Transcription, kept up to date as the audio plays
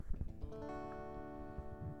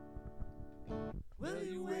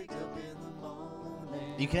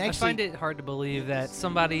You can I actually find it hard to believe that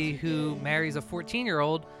somebody who marries a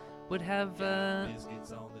 14-year-old would have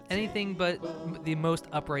anything but the most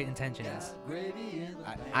upright intentions.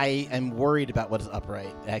 I am worried about what is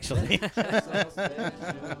upright, actually.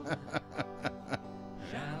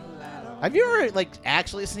 Have you ever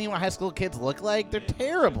actually seen what high school kids look like? They're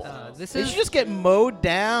terrible. They should just get mowed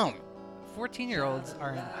down. 14-year-olds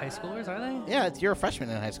aren't high schoolers, are they? Yeah, you're a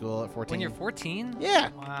freshman in high school at 14. When you're 14?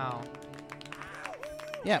 Yeah. Wow.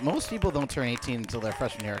 Yeah, most people don't turn 18 until their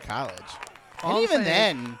freshman year of college. All And I'm even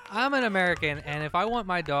saying then... is, I'm an American, and if I want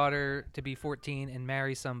my daughter to be 14 and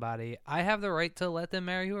marry somebody, I have the right to let them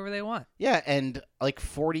marry whoever they want. Yeah, and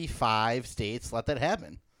 45 states let that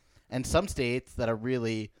happen. And some states that are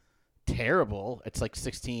really terrible, it's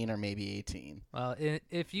 16 or maybe 18. Well,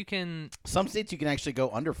 if you can... Some states you can actually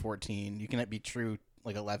go under 14. You can be true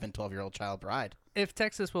 11, 12-year-old child bride. If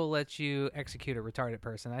Texas will let you execute a retarded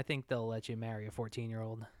person, I think they'll let you marry a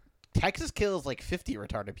 14-year-old. Texas kills 50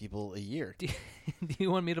 retarded people a year. Do you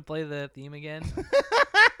want me to play the theme again?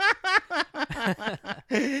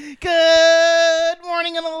 Good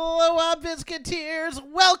morning and aloha, Biscuiteers.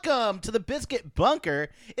 Welcome to the Biscuit Bunker.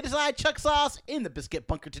 It is I, Chuck Sauce, in the Biscuit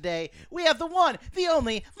Bunker today. We have the one, the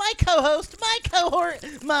only, my co-host, my cohort,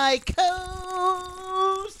 my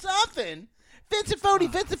co-something, Vincent Fodi.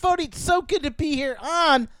 Vincent Fodi, it's so good to be here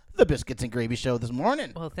on the Biscuits and Gravy Show this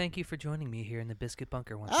morning. Well, thank you for joining me here in the Biscuit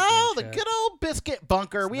Bunker once Oh, again, the Chuck. good old Biscuit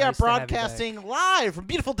Bunker. It's We nice are to have you broadcasting live from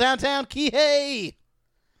beautiful downtown Kihei.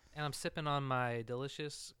 And I'm sipping on my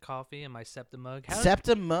delicious coffee and my SEPTA mug.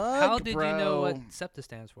 SEPTA mug, How did bro. you know what SEPTA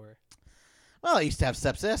stands for? Well, I used to have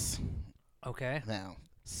sepsis. Okay. Now,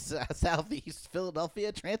 Southeast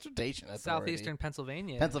Philadelphia Transportation Authority. Southeastern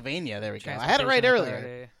Pennsylvania. Pennsylvania, there we go. I had it right Transportation earlier.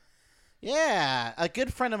 Authority. Yeah, a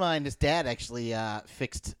good friend of mine, his dad actually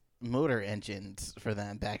fixed motor engines for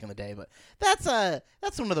them back in the day, but that's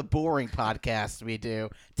one of the boring podcasts we do.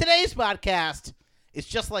 Today's podcast is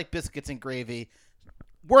just like Biscuits and Gravy.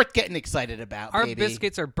 Worth getting excited about, Our baby.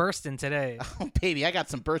 biscuits are bursting today. Oh, baby, I got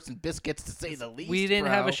some bursting biscuits to say the least. We didn't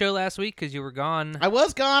bro. have a show last week because you were gone. I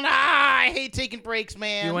was gone. I hate taking breaks,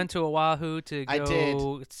 man. You went to Oahu to I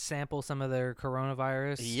go did. sample some of their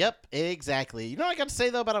coronavirus. Yep, exactly. You know what I got to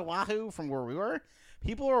say, though, about Oahu from where we were?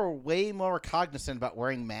 People are way more cognizant about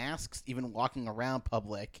wearing masks, even walking around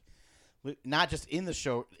public. Not just in the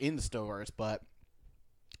stores, but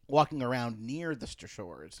walking around near the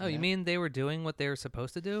stores. Oh, you mean they were doing what they were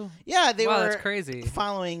supposed to do? Yeah, they Wow, were that's crazy.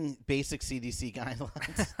 following basic CDC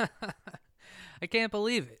guidelines. I can't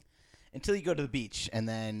believe it. Until you go to the beach, and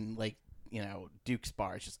then, Duke's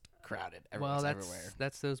Bar is just crowded. Everyone's everywhere.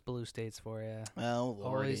 That's those blue states for you. Oh, Lordy.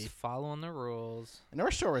 Always following the rules. And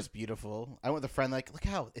North Shore is beautiful. I went with a friend, look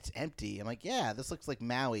how it's empty. I'm like, yeah, this looks like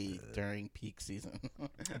Maui during peak season.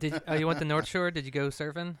 You went to North Shore? Did you go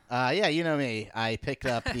surfing? Yeah, you know me. I picked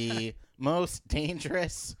up the most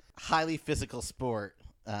dangerous, highly physical sport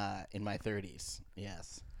in my 30s.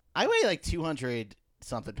 Yes. I weigh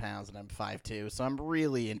 200-something pounds, and I'm 5'2", so I'm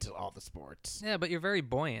really into all the sports. Yeah, but you're very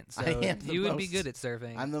buoyant, so I am you would be good at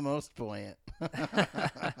surfing. I'm the most buoyant.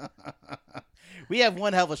 We have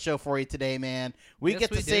one hell of a show for you today, man. We Yes, get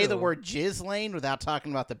to we say the do. word jizz lane without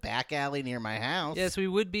talking about the back alley near my house. Yes, we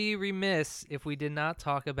would be remiss if we did not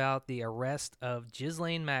talk about the arrest of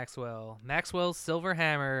Ghislaine Maxwell. Maxwell's silver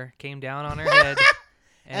hammer came down on her head.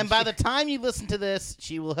 And by the time you listen to this,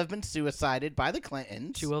 she will have been suicided by the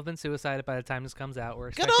Clintons. She will have been suicided by the time this comes out.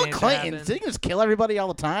 We're Good expecting old it to Clintons. happen. They can just kill everybody all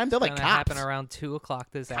the time. They're like Gonna cops. happen around 2 o'clock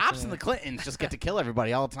this Cops afternoon. and the Clintons just get to kill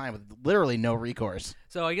everybody all the time with literally no recourse.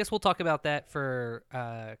 So I guess we'll talk about that for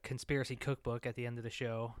Conspiracy Cookbook at the end of the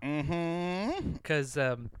show. Mm-hmm. Because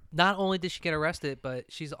not only did she get arrested, but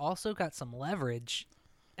she's also got some leverage.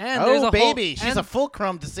 And there's Oh, a baby. Whole, She's a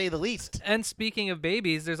fulcrum, to say the least. And speaking of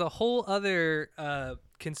babies, there's a whole other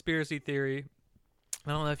conspiracy theory.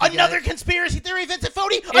 I don't know if you Another guys, conspiracy theory, Vincent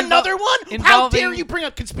Fodi? Another one? How dare you bring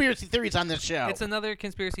up conspiracy theories on this show? It's another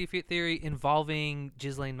conspiracy theory involving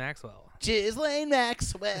Ghislaine Maxwell. Ghislaine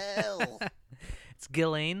Maxwell. It's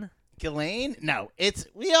Ghislaine. Ghislaine? No,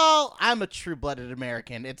 I'm a true-blooded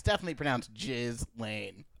American. It's definitely pronounced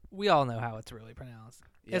Ghislaine. We all know how it's really pronounced.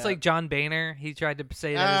 Yeah. It's like John Boehner. He tried to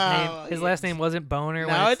say that his last name wasn't Boner.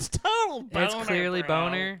 No, when it's total Boner. It's clearly bro.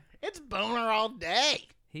 Boner. It's Boner all day.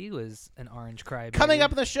 He was an orange crybaby. Coming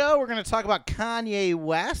up in the show, we're going to talk about Kanye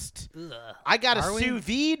West. Ugh. I got a Are we? sous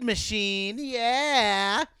vide machine.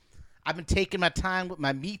 Yeah. I've been taking my time with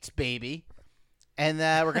my meats, baby. And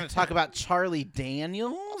we're going to talk about Charlie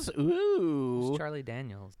Daniels. Ooh. Who's Charlie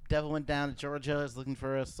Daniels? Devil went down to Georgia, is looking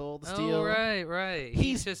for a soul to steal. Oh, right.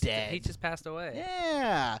 He's just dead. He just passed away.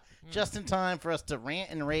 Yeah. Just in time for us to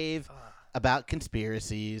rant and rave about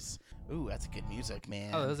conspiracies. Ooh, that's good music,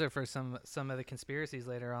 man. Oh, those are for some of the conspiracies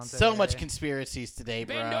later on today. So much conspiracies today,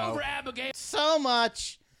 bro. Bend over, Abigail. So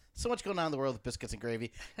much going on in the world of biscuits and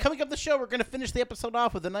gravy. Coming up the show, we're going to finish the episode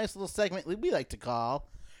off with a nice little segment we like to call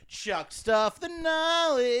Chuck Stuff the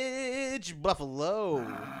Knowledge Buffalo.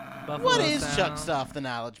 What is Chuck Stuff the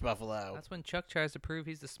Knowledge Buffalo? That's when Chuck tries to prove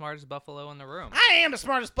he's the smartest buffalo in the room. I am the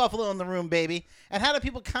smartest buffalo in the room, baby. And how do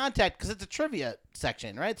people contact? Because it's a trivia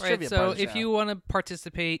section, right? It's Right, trivia so part of the if show. you want to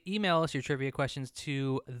participate, email us your trivia questions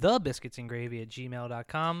to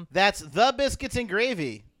thebiscuitsandgravy@gmail.com. That's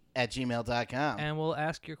thebiscuitsandgravy@gmail.com. And we'll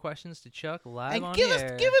ask your questions to Chuck live And on give the us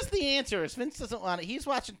air. the answers. Vince doesn't want it. He's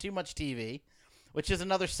watching too much TV, which is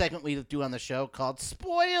another segment we do on the show called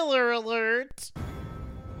Spoiler Alert.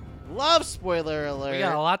 Love Spoiler Alert. We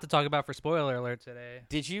got a lot to talk about for spoiler alert today.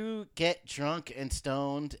 Did you get drunk and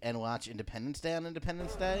stoned and watch Independence Day on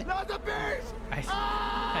Independence Day? Not the bears. I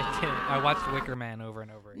did. I watched Wicker Man over and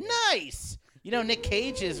over again. Nice. You know, Nick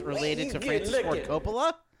Cage is related to Francis Ford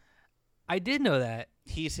Coppola. I did know that.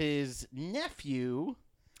 He's his nephew,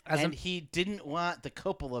 As and a- he didn't want the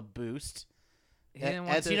Coppola boost. He didn't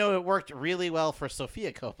want As to- you know, it worked really well for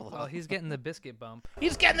Sofia Coppola. Well, he's getting the biscuit bump.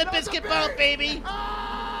 He's getting the biscuit bump, baby.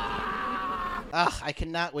 Ugh, I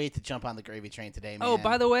cannot wait to jump on the gravy train today, man. Oh,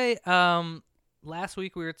 by the way, last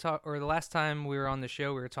week we were or the last time we were on the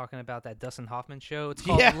show, we were talking about that Dustin Hoffman show. It's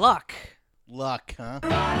called Yeah. Luck. Luck, huh?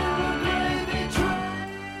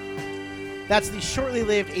 That's the shortly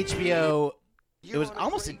lived HBO. It was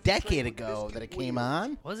almost a decade ago that it came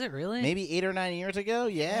on. Was it really? Maybe 8 or 9 years ago.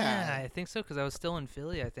 Yeah, I think so because I was still in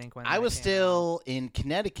Philly. I think when I that was came still in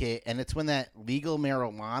Connecticut, and it's when that legal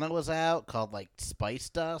marijuana was out called like Spice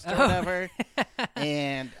Dust or Oh. whatever.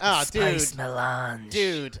 And Spice dude, melange.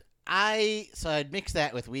 dude, I'd mix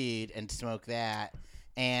that with weed and smoke that,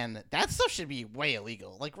 and that stuff should be way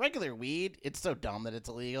illegal. Like regular weed, it's so dumb that it's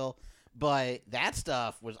illegal, but that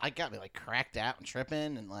stuff got me like cracked out and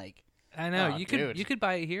tripping and like. I know Oh, you dude. could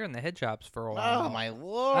buy it here in the head shops for a while. Oh my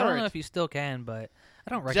lord! I don't know if you still can, but I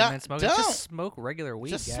don't recommend smoking. don't. Just smoke regular weed,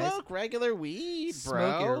 Just guys. smoke regular weed, bro.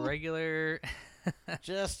 Smoke your regular.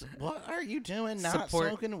 Just what are you doing? Not Support-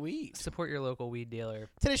 smoking weed. Support your local weed dealer.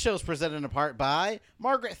 Today's show is presented in part by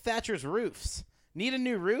Margaret Thatcher's Roofs. Need a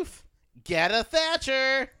new roof? Get a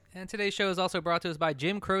Thatcher. And today's show is also brought to us by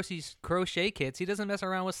Jim Croce's Crochet Kits. He doesn't mess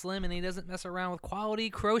around with slim, and he doesn't mess around with quality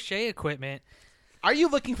crochet equipment. Are you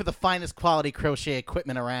looking for the finest quality crochet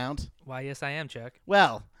equipment around? Why, yes, I am, Chuck.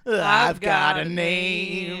 Well, I've got a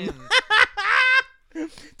name.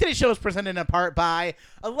 Today's show is presented in part by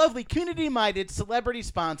a lovely community-minded celebrity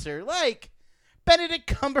sponsor like Benedict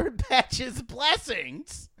Cumberbatch's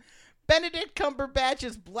Blessings. Benedict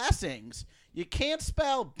Cumberbatch's Blessings. You can't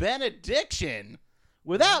spell benediction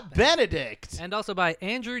without Benedict. And also by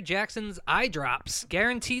Andrew Jackson's Eye Drops,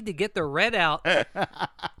 guaranteed to get the red out.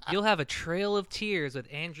 You'll have a trail of tears with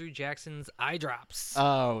Andrew Jackson's Eye Drops.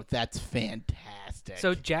 Oh, that's fantastic.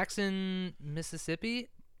 So Jackson, Mississippi,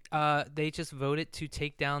 they just voted to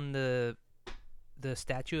take down the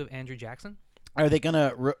statue of Andrew Jackson. are they going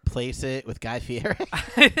to replace it with Guy Fieri?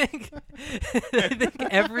 I think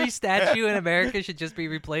every statue in America should just be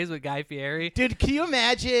replaced with Guy Fieri. Dude, can you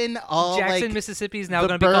imagine all Jackson, like, Mississippi is now the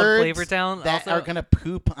going to be called birds Flavortown. that also, are going to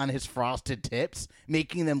poop on his frosted tips,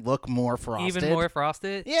 making them look more frosted? even more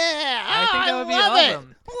frosted. Yeah, I think that would be love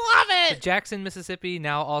awesome. It. Love But it. Jackson, Mississippi,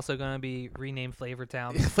 now also going to be renamed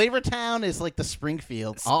Flavortown. Flavortown is like the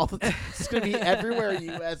Springfield. It's going to be everywhere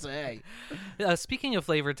USA. Speaking of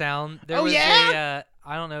Flavortown, there Oh, was yeah?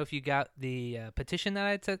 I don't know if you got the petition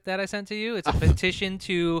that I sent to you. It's a petition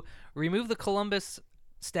to remove the Columbus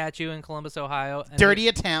statue in Columbus, Ohio. And Dirty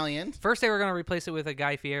Italian. First, they were going to replace it with a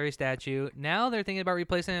Guy Fieri statue. Now they're thinking about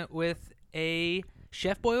replacing it with a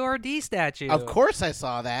Chef Boyardee statue. Of course I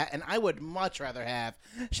saw that, and I would much rather have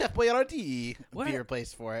Chef Boyardee What? be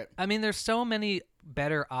replaced for it. I mean, there's so many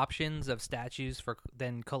better options of statues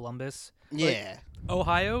than Columbus. Yeah.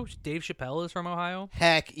 Ohio, Dave Chappelle is from Ohio.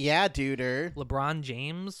 Heck yeah, duder. LeBron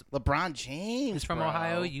James LeBron James is from bro.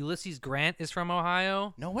 Ohio. Ulysses Grant is from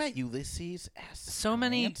Ohio. No way, Ulysses S. So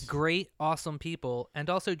many Grant? great, awesome people, and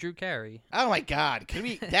also Drew Carey Oh my God! Can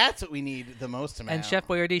we? That's what we need the most amount. and Chef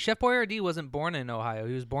Boyardee. Chef Boyardee wasn't born in Ohio;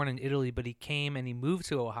 he was born in Italy, but he came and he moved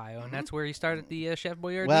to Ohio, and that's where he started the Chef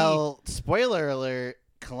Boyardee. Well, spoiler alert: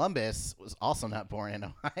 Columbus was also not born in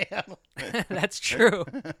Ohio. that's true.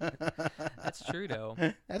 That's true, though.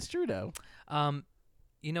 That's true, though.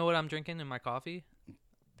 You know what I'm drinking in my coffee?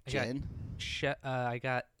 Gin. I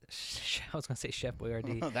got. I was gonna say Chef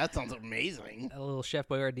Boyardee. Oh, that sounds amazing. A little Chef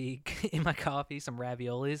Boyardee in my coffee, some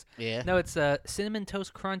raviolis. Yeah. No, it's Cinnamon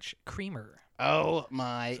Toast Crunch Creamer. Oh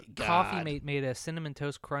my god! Coffee Mate made a Cinnamon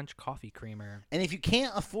Toast Crunch coffee creamer. And if you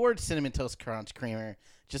can't afford Cinnamon Toast Crunch creamer,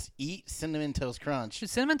 just eat Cinnamon Toast Crunch.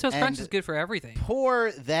 Cinnamon Toast Crunch is good for everything.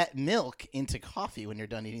 Pour that milk into coffee when you're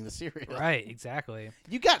done eating the cereal. Right, exactly.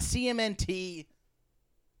 You got CMNT?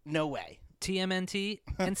 No way. TMNT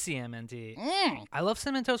and CMNT. Mm. I love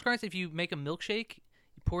Cinnamon Toast Crunch. If you make a milkshake,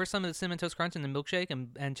 you pour some of the Cinnamon Toast Crunch in the milkshake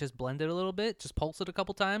and just blend it a little bit. Just pulse it a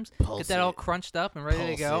couple times. Get that all crunched up and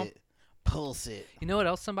ready to go. Pulse it. You know what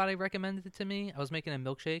else somebody recommended it to me? I was making a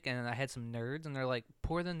milkshake and I had some nerds and they're like,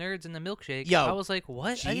 pour the nerds in the milkshake. Yo, I was like,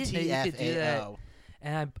 what? I didn't know you could do that.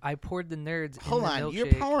 And I poured the nerds in the milkshake. Hold on, you're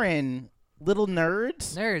pouring little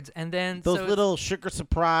nerds? Nerds. And then those little sugar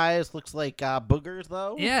surprise looks like boogers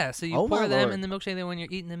though? Yeah, so you pour them in the milkshake, then when you're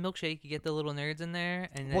eating the milkshake, you get the little nerds in there.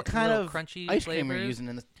 And what kind of crunchy ice flavors. cream are you using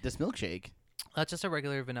in this milkshake? Just a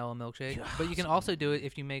regular vanilla milkshake. But you can also do it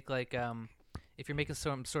if you make like if you're making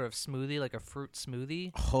some sort of smoothie, like a fruit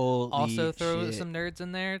smoothie. Holy also throw shit. some nerds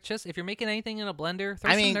in there. Just if you're making anything in a blender, throw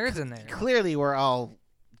some nerds in there. Clearly we're all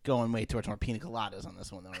going way towards more pina coladas on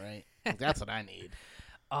this one though, right? That's what I need.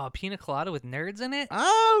 Pina colada with nerds in it?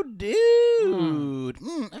 Oh, dude.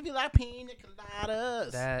 I feel like pina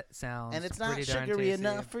coladas. That sounds and it's not pretty darn sugary tasty.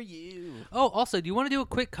 enough for you. Oh, also, do you want to do a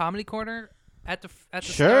quick comedy corner at the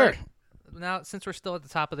Sure. start? Now, since we're still at the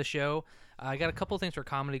top of the show, I got a couple things for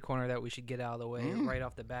comedy corner that we should get out of the way right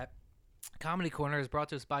off the bat. Comedy Corner is brought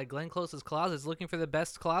to us by Glenn Close's Closets. Looking for the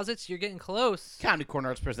best closets? You're getting close. Comedy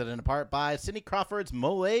Corner is presented in part by Sidney Crawford's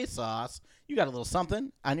Mole Sauce. You got a little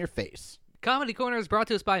something on your face. Comedy Corner is brought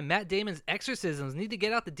to us by Matt Damon's Exorcisms. Need to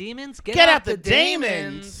get out the demons? Get out the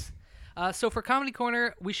Damons! So for Comedy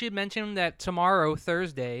Corner, we should mention that tomorrow,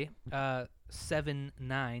 Thursday,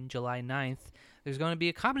 7/9, July 9th, there's going to be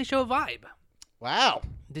a comedy show Vibe. Wow.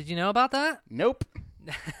 Did you know about that? Nope.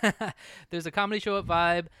 There's a comedy show at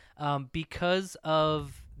Vibe because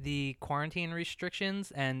of the quarantine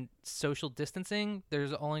restrictions and social distancing.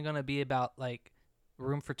 There's only going to be about like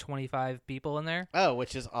room for 25 people in there. Oh,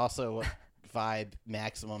 which is also what Vibe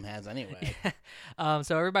Maximum has anyway.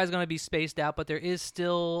 So everybody's going to be spaced out, but there is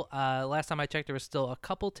still, last time I checked, there was still a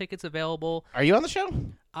couple tickets available. Are you on the show?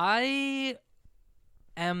 I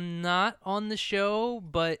am not on the show,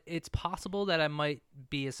 but it's possible that I might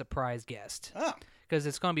be a surprise guest. Oh. Because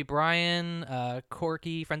it's going to be Brian,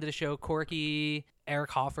 Corky, friend of the show, Corky,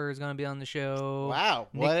 Eric Hoffer is going to be on the show. Wow,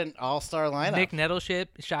 what an all-star lineup. Nick Nettleship,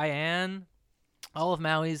 Cheyenne, all of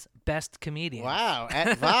Maui's best comedians. Wow,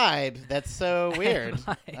 at Vibe. That's so weird.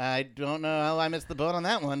 I don't know how I missed the boat on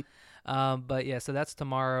that one. But yeah, so that's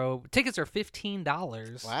tomorrow. Tickets are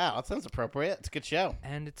 $15. Wow, that sounds appropriate. It's a good show.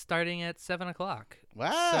 And it's starting at 7 o'clock.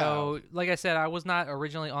 Wow. So, like I said, I was not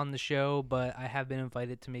originally on the show, but I have been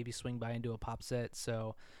invited to maybe swing by and do a pop set.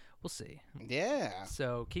 So we'll see. Yeah.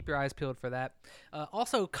 So keep your eyes peeled for that.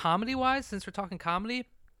 Also, comedy-wise, since we're talking comedy,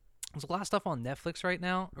 there's a lot of stuff on Netflix right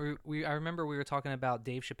now. I remember we were talking about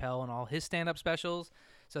Dave Chappelle and all his stand-up specials.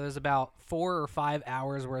 So there's about 4 or 5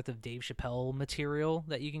 hours worth of Dave Chappelle material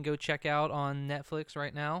that you can go check out on Netflix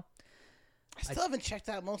right now. I still haven't checked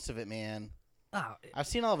out most of it, man. Oh, I've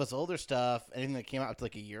seen all of his older stuff, anything that came out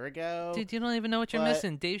like a year ago. dude, you don't even know what you're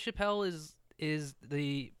missing. Dave Chappelle is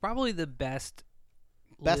probably the best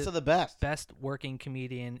of the best working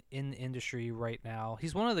comedian in the industry right now.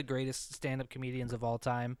 He's one of the greatest stand-up comedians of all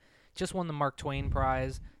time. Just won the Mark Twain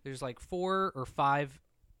Prize. There's like 4 or 5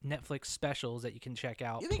 Netflix specials that you can check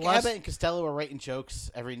out. You think Plus, Abbott and Costello are writing jokes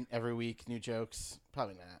every week, new jokes?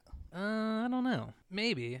 Probably not. I don't know.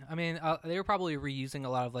 Maybe. I mean, they were probably reusing a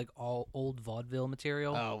lot of like all old vaudeville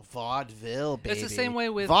material. Oh, vaudeville, baby. It's the same way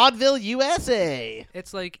with Vaudeville USA.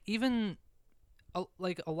 It's like even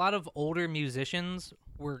like a lot of older musicians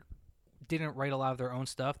didn't write a lot of their own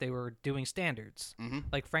stuff. They were doing standards. Mm-hmm.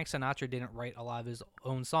 Like Frank Sinatra didn't write a lot of his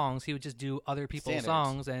own songs. He would just do other people's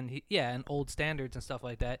Standards. songs and old standards and stuff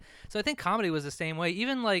like that. So I think comedy was the same way.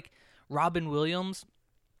 Even like Robin Williams,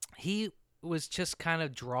 he was just kind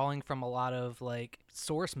of drawing from a lot of like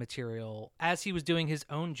source material as he was doing his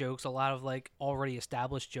own jokes. A lot of like already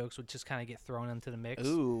established jokes would just kind of get thrown into the mix.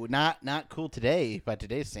 Ooh, not cool today by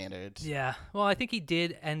today's standards. Yeah. Well, I think he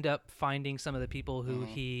did end up finding some of the people who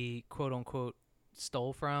he quote unquote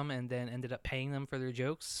stole from and then ended up paying them for their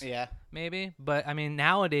jokes. Yeah. Maybe. But I mean,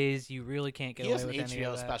 nowadays you really can't get He away has with an any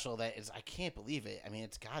of HBO that. special that is, I can't believe it. I mean,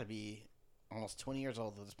 it's got to be almost 20 years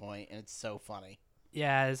old at this point, and it's so funny.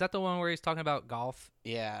 Yeah, is that the one where he's talking about golf?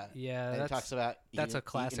 Yeah. Yeah, And he talks about that's a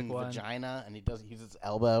classic eating one. vagina, and he doesn't use his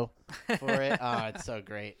elbow for it. Oh, it's so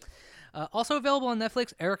great. Also available on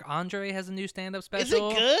Netflix, Eric Andre has a new stand-up Is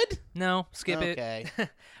special. it good? No, skip Okay. it.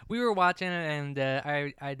 We were watching it, and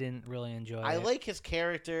I didn't really enjoy it. I like his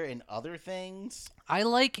character in other things. I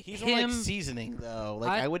like He's him. more like seasoning, though.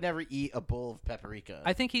 Like, I would never eat a bowl of paprika.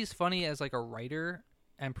 I think he's funny as like a writer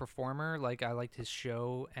and performer. Like I liked his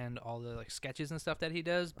show and all the like sketches and stuff that he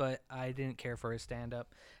does, but I didn't care for his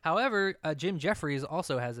stand-up. However, Jim Jeffries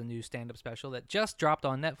also has a new stand-up special that just dropped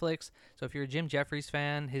on Netflix. So if you're a Jim Jeffries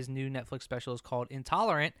fan, his new Netflix special is called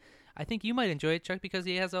Intolerant. I think you might enjoy it, Chuck, because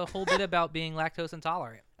he has a whole bit about being lactose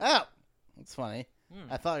intolerant. Oh, that's funny.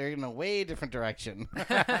 I thought you were in a way different direction.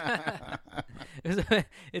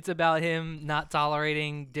 It's about him not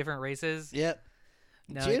tolerating different races. Yep.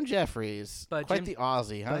 No, Jim Jeffries. but Quite Jim- the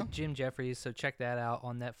Aussie, huh? But Jim Jeffries, so check that out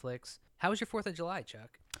on Netflix. How was your 4th of July,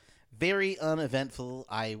 Chuck? Very uneventful.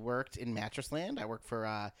 I worked in Mattress Land. I worked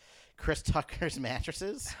for Chris Tucker's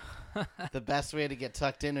Mattresses. The best way to get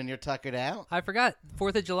tucked in when you're tuckered out. I forgot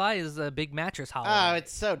 4th of July is a big mattress holiday. Oh,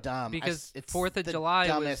 it's so dumb. Because it's 4th of the July was-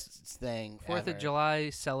 dumbest thing 4th ever. of July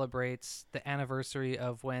celebrates the anniversary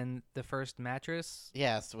of when the first mattress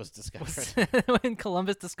Yes, was discovered. was when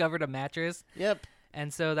Columbus discovered a mattress. Yep.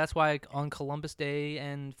 And so that's why on Columbus Day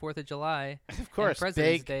and 4th of July, Of course.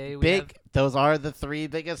 President's Big, Day, we big. Those are the three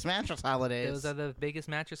biggest mattress holidays. those are the biggest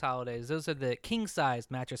mattress holidays. Those are the king-sized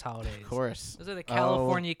mattress holidays. Of course. Those are the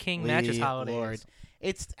California King mattress Holy holidays. Lord.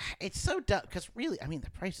 It's so dumb because really, I mean, the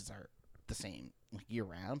prices are the same year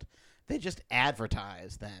round. They just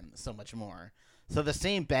advertise them so much more. So the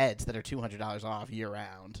same beds that are $200 off year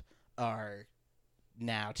round are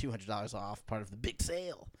now $200 off, part of the big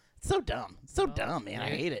sale. It's so dumb. It's so dumb, man. I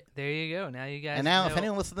there- hate it. There you go. Now you guys And now, know. if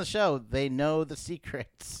anyone listens to the show, they know the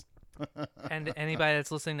secrets. And anybody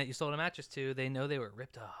that's listening that you sold a mattress to, they know they were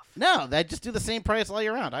ripped off. No, they just do the same price all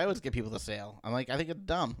year round. I always give people the sale. I'm like, I think it's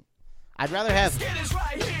dumb. I'd rather have.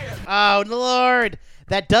 Oh Lord,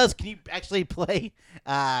 that does. Can you actually play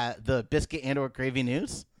the biscuit and/or gravy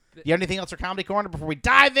news? You have anything else for Comedy Corner before we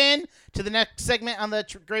dive in to the next segment on the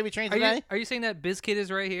gravy train today? Are you saying that Bizkit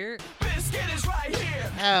is right here?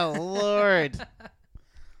 Oh Lord.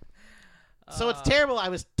 So it's terrible. I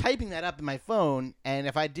was typing that up in my phone, and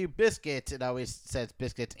if I do biscuits, it always says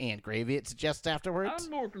biscuits and gravy. It suggests afterwards.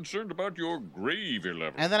 I'm more concerned about your gravy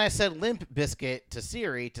level. And then I said limp biscuit to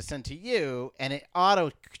Siri to send to you, and it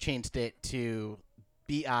auto changed it to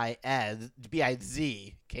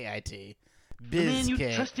B-I-Z-K-I-T. The man you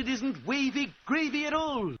Biscuit. trusted isn't wavy gravy at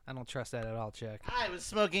all. I don't trust that at all, Chuck. I was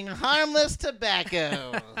smoking harmless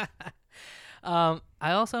tobacco. I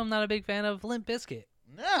also am not a big fan of Limp Bizkit,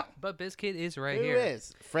 No. but Bizkit is right Who here.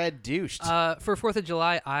 is? Fred douched. For 4th of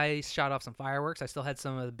July, I shot off some fireworks. I still had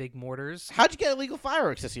some of the big mortars. How'd you get illegal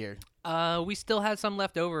fireworks this year? We still had some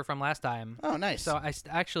left over from last time. Oh, nice. So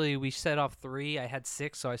actually, we set off 3. I had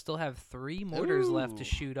 6, so I still have 3 mortars left to Ooh.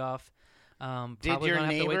 shoot off. Did Probably your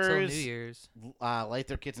gonna have to wait till New neighbors Year's. light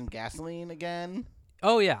their kids in gasoline again?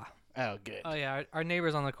 Oh yeah, Oh, good. oh yeah. Our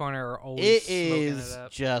neighbors on the corner are always It smoking is it up.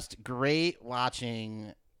 just great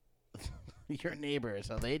watching your neighbors.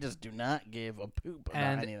 So they just do not give a poop about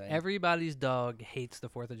And anything. everybody's dog hates the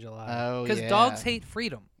 4th of July. Oh, because yeah. dogs hate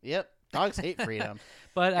freedom. Yep. Dogs hate freedom.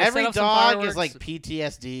 But I Every set off some dog fireworks, is like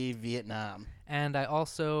PTSD Vietnam. and I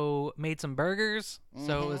also made some burgers.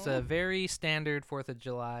 So it was Mm-hmm. a very standard 4th of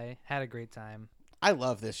July. Had a great time. I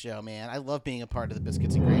love this show, man. I love being a part of the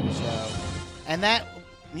Biscuits and Gravy show. And that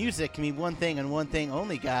music can mean one thing and one thing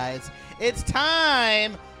only, guys. It's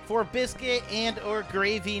time for Biscuit and or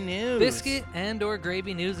Gravy News. Biscuit and or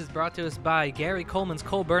gravy news is brought to us by Gary Coleman's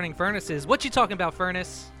Coal Burning Furnaces. What you talking about,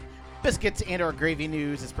 Furnace? Biscuits and or Gravy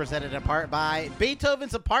News is presented in part by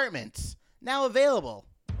Beethoven's Apartments, now available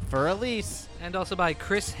for a lease. And also by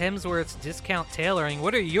Chris Hemsworth's Discount Tailoring.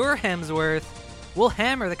 What are your Hemsworth? We'll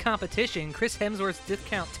hammer the competition. Chris Hemsworth's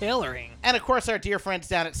Discount Tailoring. And of course, our dear friends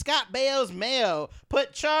down at Scott Baio's Mayo.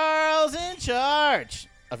 Put Charles in charge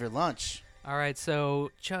of your lunch. All right, so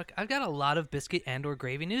Chuck, I've got a lot of biscuit and or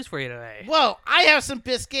gravy news for you today. Whoa, I have some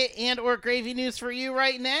biscuit and or gravy news for you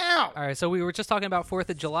right now. All right, so we were just talking about 4th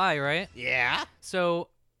of July, right? Yeah. So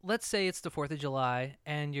let's say it's the 4th of July,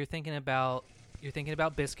 and you're thinking about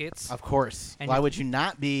biscuits. Of course. And Why you- would you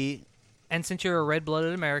not be? And since you're a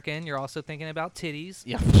red-blooded American, you're also thinking about titties.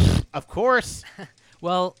 Yeah. Of course.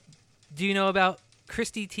 Well, do you know about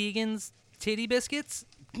Christy Teigen's titty biscuits?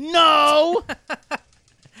 No.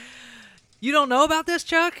 You don't know about this,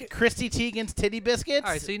 Chuck? Christy Teigen's titty biscuits.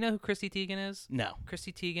 All right, so you know who Christy Teigen is? No.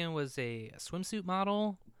 Christy Teigen was a swimsuit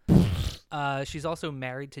model. She's also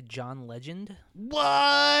married to John Legend.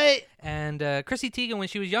 What? And Christy Teigen, when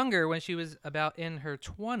she was younger, when she was about in her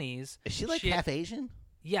 20s, Is she like half Asian?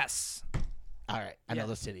 Yes. All right, I Yeah. know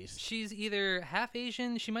those titties. She's either half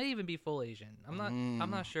Asian. She might even be full Asian. I'm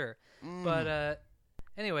not sure. But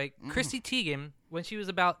anyway, Chrissy Teigen, when she was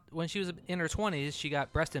in her 20s, she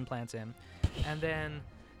got breast implants in, and then,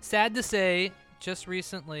 sad to say, just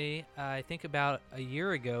recently, I think about a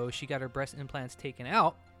year ago, she got her breast implants taken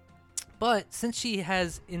out. But since she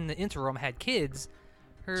has, in the interim, had kids,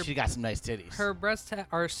 She got some nice titties. her breasts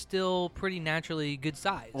are still pretty naturally good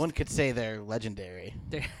size. One could say they're legendary.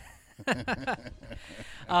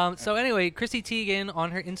 So anyway, Chrissy Teigen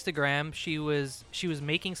on her Instagram, she was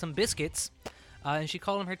making some biscuits, and she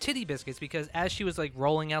called them her titty biscuits because as she was like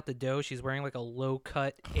rolling out the dough, she's wearing like a low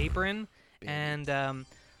cut apron, and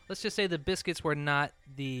let's just say the biscuits were not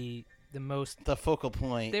the most. The focal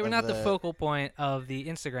point. They were of not the focal point of the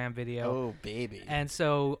Instagram video. Oh, baby. And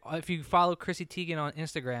so if you follow Chrissy Teigen on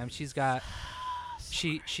Instagram, she's got.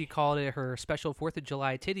 She called it her special 4th of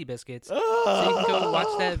July titty biscuits. So you can go watch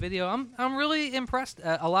that video. I'm really impressed.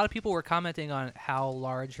 A lot of people were commenting on how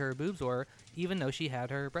large her boobs were, even though she had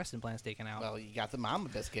her breast implants taken out. Well, you got the mama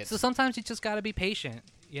biscuits. So sometimes you just got to be patient,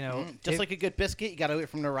 you know. Just if, like a good biscuit, you got to wait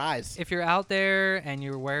for them to rise. if you're out there and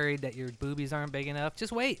you're worried that your boobies aren't big enough,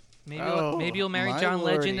 just wait. Maybe Oh, maybe you'll marry my John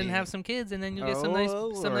Legend and lordy. have some kids, and then you'll get Oh, some nice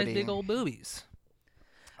lordy. big old boobies.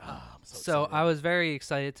 Oh, I'm So excited. I was very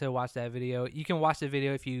excited to watch that video. You can watch the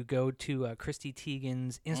video if you go to Christy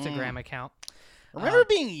Teigen's Instagram account. Remember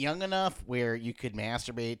being young enough where you could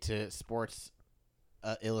masturbate to Sports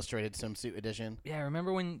Illustrated Swimsuit Edition? Yeah,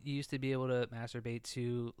 remember when you used to be able to masturbate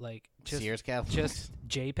to like Sears catalogs? just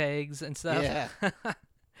JPEGs and stuff? Yeah.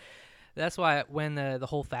 That's why when the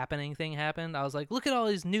whole fappening thing happened, I was like, look at all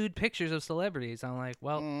these nude pictures of celebrities. I'm like,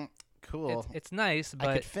 well, Cool. it's nice, I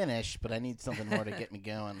but could finish, but I need something more to get me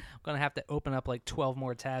going. I'm going to have to open up like 12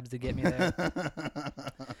 more tabs to get me there.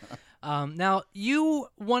 Now, you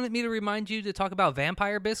wanted me to remind you to talk about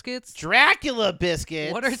vampire biscuits. Dracula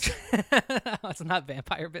biscuits. What are it's not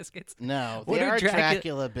vampire biscuits. No, what they are are Dracula-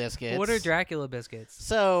 Dracula biscuits. What are Dracula biscuits?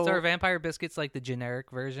 So So are vampire biscuits like the generic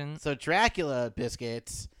version? So Dracula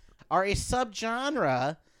biscuits are a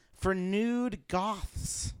subgenre for nude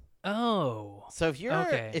goths. Oh. So if you're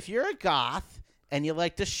Okay. a goth and you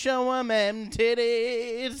like to show 'em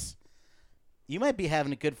titties, you might be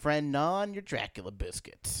having a good friend on your Dracula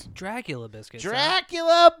biscuits. Dracula biscuits. huh?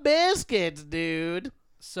 Dracula biscuits, dude.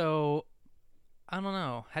 So, I don't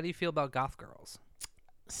know. How do you feel about goth girls?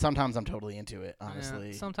 Sometimes I'm totally into it, Yeah,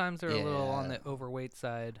 honestly. sometimes they're a little on Yeah. the overweight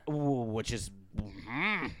side, Ooh, which is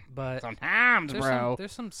but sometimes, bro.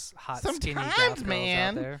 there's some hot skinny Sometimes, goth girls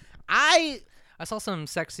man. out there. I I saw some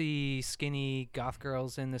sexy skinny goth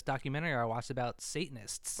girls in this documentary I watched about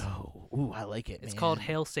Satanists. I like it. It's man. called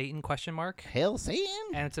Hail Satan ? Hail Satan.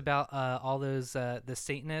 And it's about all those the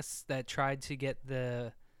Satanists that tried to get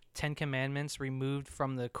the 10 Commandments removed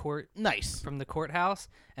from the courthouse,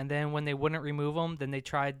 and then when they wouldn't remove them, then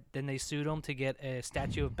they sued them to get a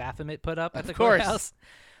statue of Baphomet put up at the course. courthouse.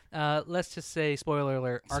 Let's just say, spoiler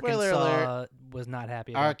alert, Spoiler Arkansas was not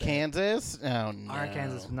happy about Arkansas? Oh, no. that.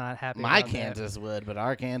 Arkansas was not happy My about that. Kansas would, but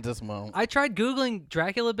Arkansas won't. I tried Googling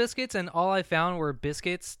Dracula biscuits, and all I found were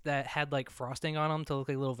biscuits that had like frosting on them to look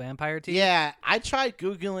like little vampire teeth. Yeah, I tried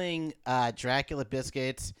Googling Dracula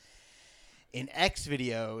biscuits in X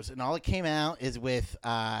videos, and all it came out is with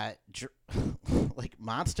like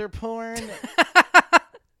monster porn.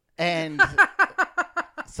 and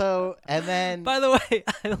then By the way,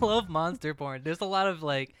 I love monster porn. There's a lot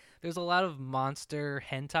of monster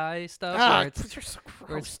hentai stuff where it's they're so where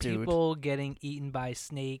gross, it's dude. people getting eaten by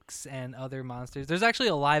snakes and other monsters. There's actually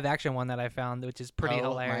a live action one that I found, which is pretty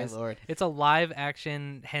Oh, hilarious. my lord. It's a live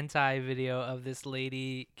action hentai video of this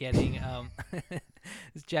lady getting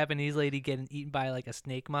this Japanese lady getting eaten by like a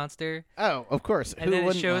snake monster. Oh, of course. And Who then it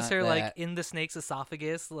wouldn't shows want her like that? in the snake's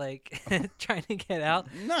esophagus, like trying to get out.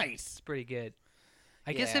 Nice. It's pretty good.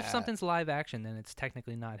 I guess if Yeah. something's live action, then it's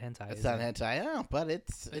technically not hentai. It's is not it? hentai, oh, but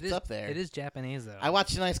it's It is up there. It is Japanese though. I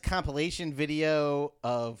watched a nice compilation video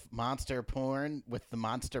of monster porn with the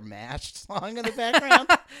Monster Mash song in the background.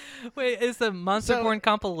 Wait, is the monster So, porn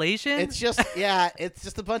compilation? It's just it's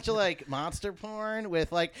just a bunch of like monster porn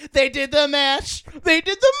with like they did the mash, they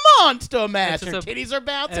did the monster mash, It's her just a- titties are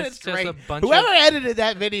bouncing. it's It's just great. a bunch Whoever of- edited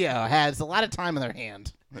that video has a lot of time in their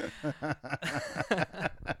hand.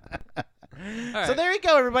 All right. So there you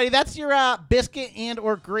go, everybody. That's your biscuit and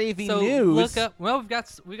or gravy So news. look up. Well,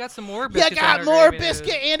 we got some more. You Biscuits got and more gravy news.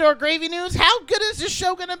 biscuit and or gravy news? How good is this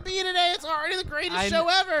show gonna be today? It's already the greatest show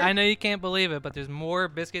ever. I know you can't believe it, but there's more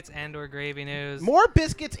biscuits and or gravy news. More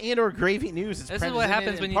biscuits and or gravy news is This is what presented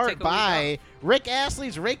happens in when you part take a week by Rick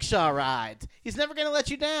Astley's Rickshaw Rides. He's never going to let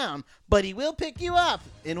you down, but he will pick you up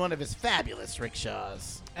in one of his fabulous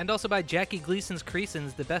rickshaws. And also by Jackie Gleason's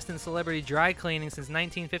Creasons, the best in celebrity dry cleaning since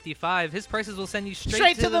 1955. His prices will send you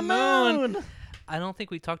straight to the moon. I don't think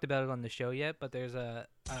we talked about it on the show yet, but there's a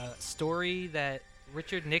story that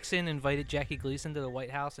Richard Nixon invited Jackie Gleason to the White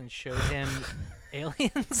House and showed him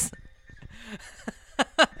aliens.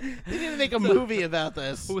 They need to make a movie about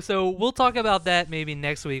this. So we'll talk about that maybe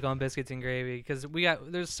next week on Biscuits and Gravy because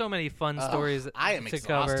there's so many fun stories I am to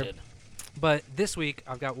exhausted. cover. But this week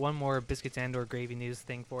I've got one more Biscuits and/or Gravy news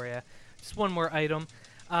thing for you. Just one more item.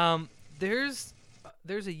 There's a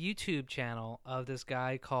YouTube channel of this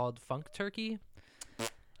guy called Funk Turkey,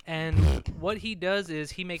 and what he does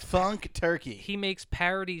is he makes Funk Turkey. he makes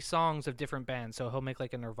parody songs of different bands. So he'll make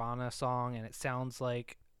like a Nirvana song, and it sounds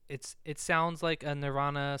like a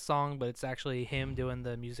Nirvana song, but it's actually him doing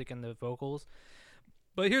the music and the vocals.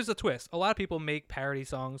 But here's the twist: a lot of people make parody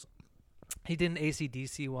songs. He did an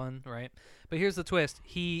AC/DC one, right? But here's the twist: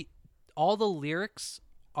 all the lyrics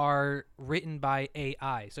are written by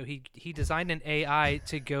AI. So he designed an AI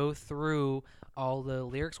to go through all the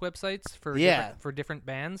lyrics websites for different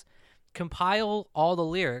bands, compile all the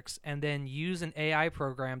lyrics, and then use an AI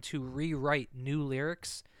program to rewrite new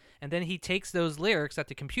lyrics. And then he takes those lyrics that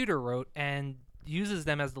the computer wrote and uses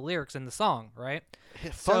them as the lyrics in the song, right?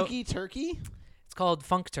 Funky Turkey? It's called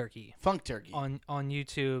Funk Turkey. Funk Turkey. On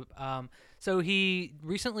YouTube. So he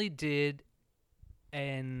recently did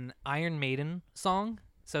an Iron Maiden song.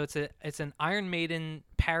 So it's an Iron Maiden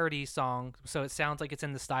parody song. So it sounds like it's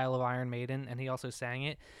in the style of Iron Maiden, and he also sang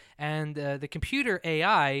it. And the computer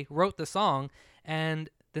AI wrote the song, and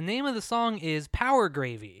the name of the song is Power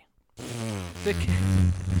Gravy.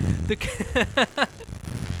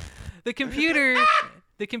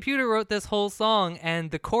 The computer wrote this whole song,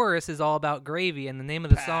 and the chorus is all about gravy, and the name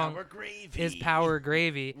of the song is Power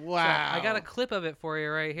Gravy. Wow. So I got a clip of it for you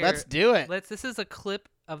right here. Let's do it. This is a clip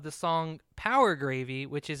of the song Power Gravy,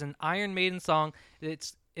 which is an Iron Maiden song.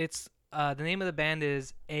 It's the name of the band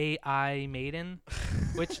is AI Maiden,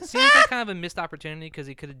 which seems like kind of a missed opportunity because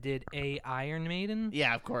he could have did A Iron Maiden.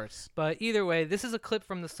 Yeah, of course. But either way, this is a clip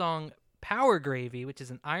from the song Power Gravy, which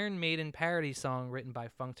is an Iron Maiden parody song written by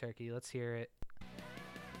Funk Turkey. Let's hear it.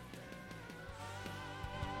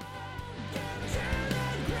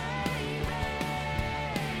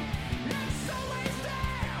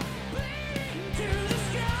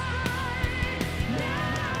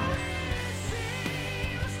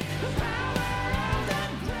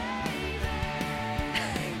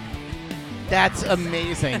 That's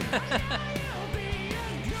amazing.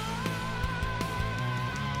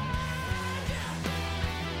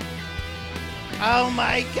 Oh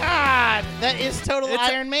my God, that is total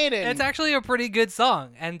Iron Maiden. It's actually a pretty good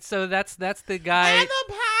song, and so that's the guy. And the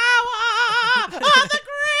power of the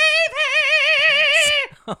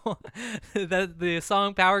gravy. The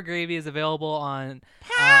song Power Gravy is available on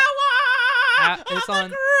Power it's of on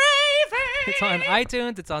the gravy. It's on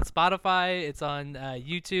iTunes, it's on Spotify, it's on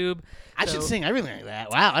YouTube. I should sing everything like that.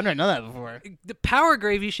 Wow, I never known that before. The Power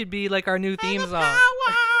Gravy should be like our new theme song. Power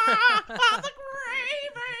of the gravy.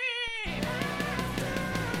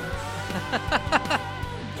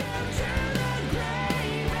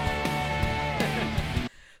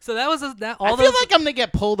 So that was that. I feel like I'm gonna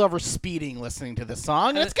get pulled over speeding listening to this song,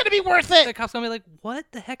 and it's gonna be worth it. The cop's gonna be like, "What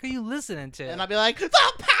the heck are you listening to?" And I'll be like, "The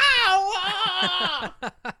power."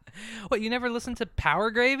 What, you never listened to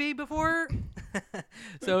Power Gravy before?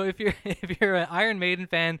 So if you're an Iron Maiden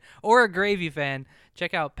fan or a Gravy fan,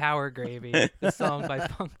 check out Power Gravy, the song by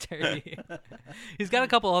Funk Turkey. He's got a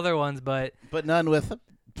couple other ones, but none with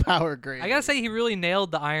Power Gravy. I gotta say he really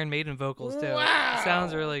nailed the Iron Maiden vocals too. Wow. It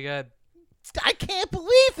sounds really good. I can't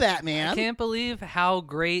believe that, man. I can't believe how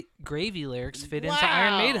great Gravy lyrics fit into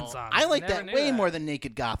Iron Maiden songs. I like Never that knew way that. more than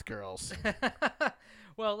Naked Goth Girls.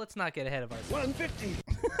 Well, let's not get ahead of ourselves. 150.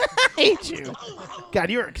 I hate you. God,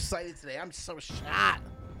 you're excited today. I'm so shot.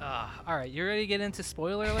 All right, you ready to get into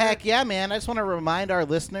spoiler alert? Heck yeah, man. I just want to remind our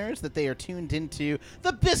listeners that they are tuned into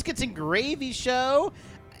the Biscuits and Gravy Show.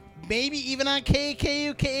 Maybe even on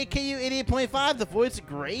KKU 88.5, the voice of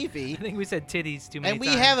Gravy. I think we said titties too many And we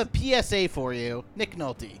times. have a PSA for you. Nick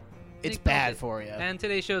Nolte. It's Nick bad Nolte. for you. And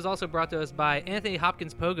today's show is also brought to us by Anthony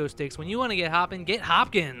Hopkins Pogo Sticks. When you want to get hopping, get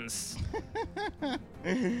Hopkins.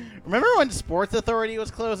 Remember when Sports Authority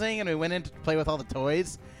was closing and we went in to play with all the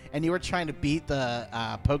toys and you were trying to beat the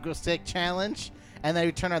pogo stick challenge, and then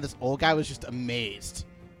you turned out this old guy was just amazed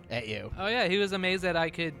at you. Oh yeah, he was amazed that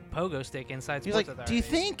I could pogo stick inside He was Sports like, Authority. "Do you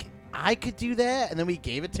think I could do that?" And then we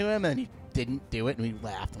gave it to him, and he didn't do it, and we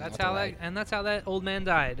laughed. And That's walked how away. that's how that old man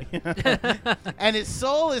died. And his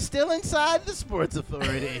soul is still inside the Sports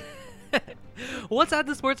Authority. What's at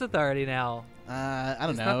the Sports Authority now? I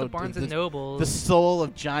don't It's know. not the Barnes and Noble. The soul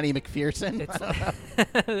of Johnny McPherson.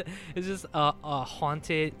 It's just a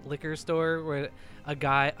haunted liquor store where a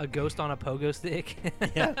ghost on a pogo stick.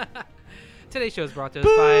 Yeah. Today's show is brought to us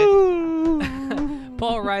by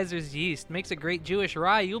Paul Reiser's Yeast. Makes a great Jewish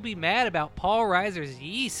rye. You'll be mad about Paul Reiser's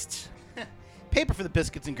Yeast. Paper for the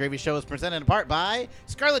Biscuits and Gravy Show is presented in part by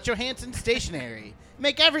Scarlett Johansson Stationery.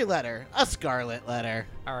 Make every letter a scarlet letter.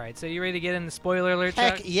 All right, so you ready to get into spoiler alert,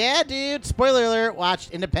 Heck Chuck? yeah, dude. Spoiler alert.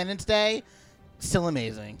 Watched Independence Day. Still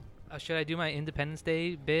amazing. Should I do my Independence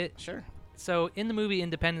Day bit? Sure. So in the movie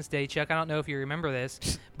Independence Day, Chuck, I don't know if you remember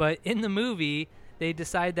this, but in the movie they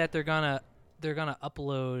decide that they're gonna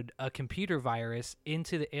upload a computer virus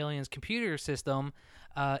into the aliens' computer system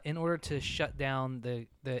in order to shut down the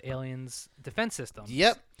aliens' defense system.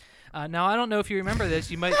 Yep. Now I don't know if you remember this.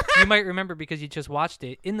 You might remember because you just watched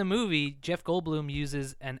it. In the movie, Jeff Goldblum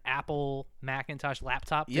uses an Apple Macintosh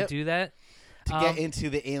laptop Yep. to do that. To get into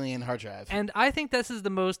the alien hard drive. And I think this is the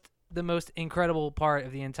most incredible part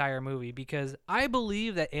of the entire movie because I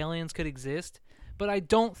believe that aliens could exist, but I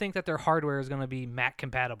don't think that their hardware is going to be Mac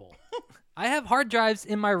compatible. I have hard drives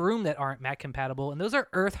in my room that aren't Mac compatible, and those are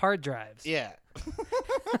Earth hard drives. Yeah.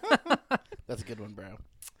 That's a good one, bro.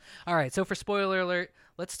 All right, so for spoiler alert,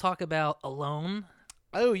 let's talk about Alone.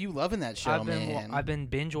 Oh, you loving that show, I've been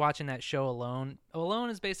binge watching that show Alone. Alone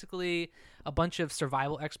is basically a bunch of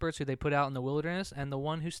survival experts who they put out in the wilderness, and the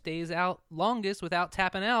one who stays out longest without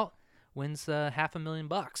tapping out wins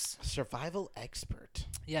 $500,000. Survival expert.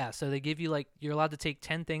 Yeah, so they give you you're allowed to take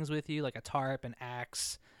 10 things with you, like a tarp, an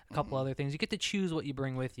axe, a couple other things. You get to choose what you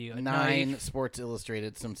bring with you. A 9 knife, Sports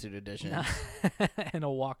Illustrated swimsuit edition. and a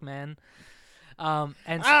Walkman. And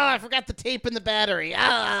I forgot the tape and the battery.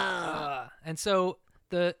 and so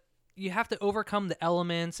you have to overcome the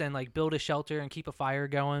elements and build a shelter and keep a fire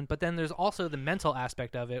going. But then there's also the mental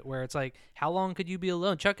aspect of it where it's how long could you be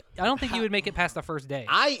alone? Chuck, I don't think you would make it past the first day.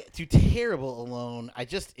 I do terrible alone.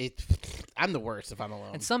 I'm the worst if I'm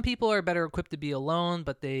alone. And some people are better equipped to be alone,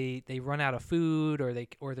 but they run out of food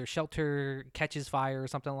or their shelter catches fire or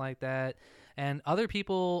something like that. And other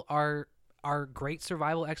people are great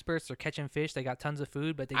survival experts. They're catching fish. They got tons of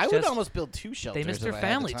food, but I would almost build 2 shelters. they miss their if I had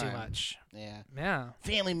the family too time. much. Yeah. Yeah,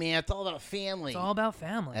 Family, man. It's all about family. it's all about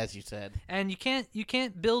family. as you said. And you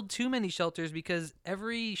can't build too many shelters because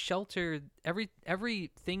every shelter,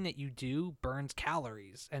 everything that you do burns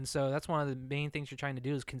calories. And so that's one of the main things you're trying to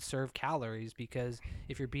do is conserve calories because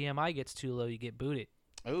if your BMI gets too low, you get booted.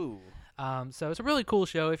 Ooh. So it's a really cool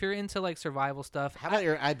show. If you're into survival stuff, How about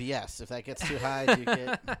your IBS? If that gets too high, do you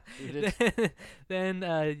get booted?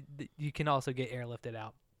 then you can also get airlifted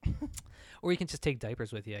out. Or you can just take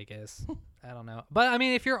diapers with you, I guess. I don't know. But I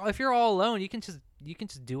mean, if you're all alone, you can just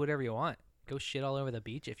do whatever you want. Go shit all over the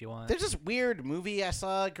beach if you want. There's this weird movie I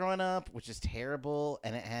saw growing up, which is terrible,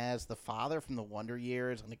 and it has the father from the Wonder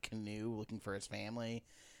Years on a canoe looking for his family,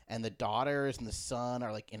 and the daughters and the son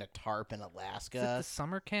are in a tarp in Is it Alaska. the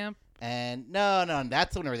summer camp? And no,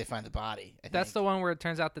 that's whenever they find the body. That's the one where it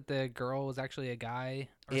turns out that the girl was actually a guy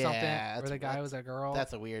or Yeah, something, or that's- the guy that's- was a girl.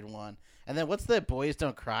 That's a weird one. And then what's the Boys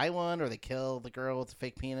Don't Cry one, or they kill the girl with the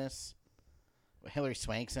fake penis? Hillary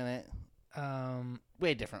Swank's in it.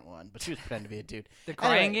 Way different one, but she was pretending to be a dude. The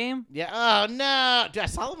Crying Anyway, Game. Yeah. Oh no! Dude, I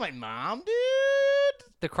saw it with my mom, dude.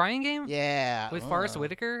 The Crying Game. Yeah. With Forrest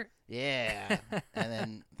Whitaker. Yeah. And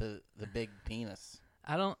then the big penis.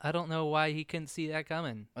 I don't know why he couldn't see that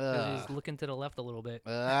coming. 'Cause he's Ugh. looking to the left a little bit.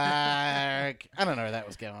 I don't know where that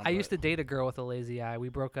was going. I used to date a girl with a lazy eye. We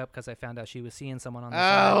broke up because I found out she was seeing someone on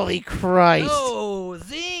the Holy Christ! Oh,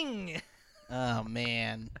 zing! Oh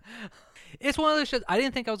man. It's one of those shows. I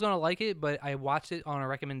didn't think I was going to like it, but I watched it on a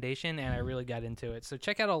recommendation and I really got into it. So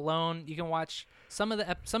check out Alone. You can watch some of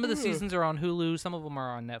the seasons are on Hulu. Some of them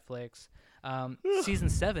are on Netflix. Season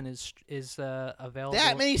 7 is available.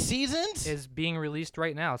 That many seasons? Is being released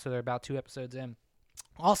right now, so they're about 2 episodes in.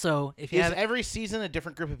 Also, if you Is have every season a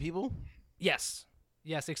different group of people? yes,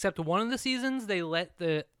 except one of the seasons they let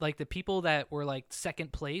the people that were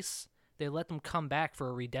second place, they let them come back for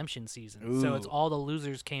a redemption season. So it's Ooh. all the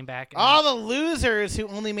losers came back. All the losers who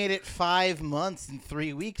only made it 5 months and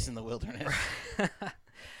 3 weeks in the wilderness.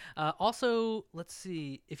 Also, let's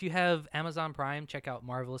see. If you have Amazon Prime, check out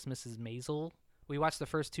Marvelous Mrs. Maisel, We watched the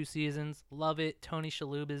first 2 seasons. Love it. Tony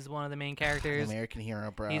Shalhoub is one of the main characters. American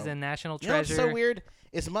hero, bro. He's a national You know what's treasure. so weird?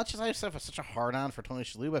 As much as I have such a hard-on for Tony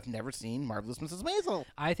Shalhoub, I've never seen Marvelous Mrs. Maisel.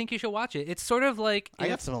 I think you should watch it. It's sort of like I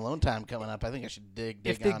got some alone time coming up. I think I should dig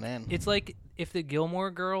on in. It's like if the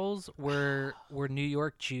Gilmore Girls were New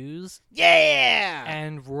York Jews Yeah!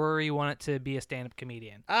 and Rory wanted to be a stand-up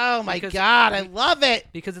comedian. Oh, my Because- God. I love it.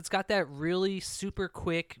 Because it's got that really super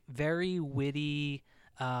quick, very witty,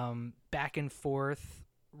 back and forth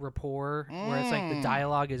rapport where it's like the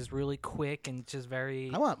dialogue is really quick and just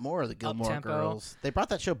very. I want more of the Gilmore Up-tempo. Girls. They brought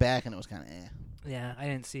that show back, and it was kind of eh. Yeah, I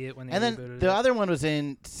didn't see it when they And then rebooted the it. other one was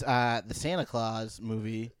in the Santa Claus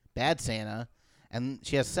movie, Bad Santa, and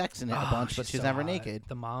she has sex in it a bunch, but she's so never hot. naked.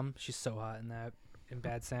 The mom, she's so hot in that in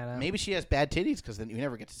Bad Santa. Maybe she has bad titties because then you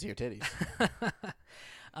never get to see her titties.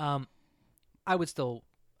 I would still.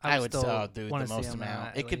 I would still do wanna the see most him, amount.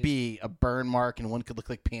 at It could least. be a burn mark, and one could look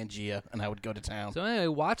like Pangea, and I would go to town. So anyway,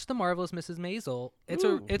 watch The Marvelous Mrs. Maisel.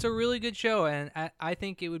 Ooh. It's a really good show, and I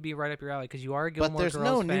think it would be right up your alley because you are a Gilmore But there's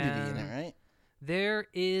Girls no fan. nudity in it, right? There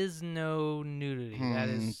is no nudity. That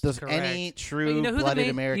is Does correct. any But you true know who the blooded main,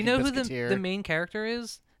 American you know who biscuiteer? the main character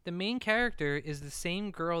is? The main character is the same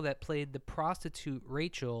girl that played the prostitute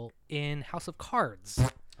Rachel in House of Cards.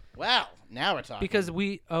 Wow, now we're talking. Because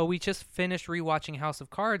we just finished rewatching House of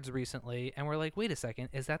Cards recently, and we're like, wait a second,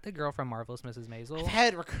 is that the girl from Marvelous Mrs. Maisel? I've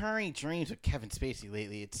had recurring dreams with Kevin Spacey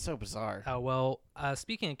lately. It's so bizarre. Oh well,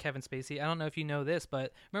 speaking of Kevin Spacey, I don't know if you know this,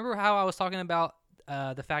 but remember how I was talking about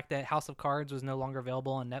the fact that House of Cards was no longer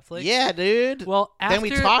available on Netflix? Yeah, dude. Well, after, then we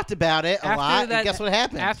talked about it a after lot, that- and guess what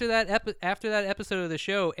happened? After that episode of the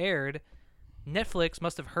show aired, Netflix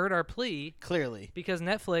must have heard our plea Clearly. because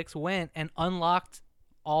Netflix went and unlocked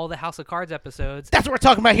all the House of Cards episodes. That's what we're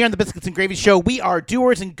talking about here on the Biscuits and Gravy Show. We are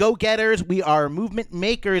doers and go-getters. We are movement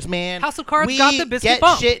makers, man. House of Cards we got the biscuit get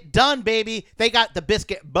bump. shit done, baby. They got the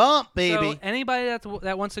biscuit bump, baby. So anybody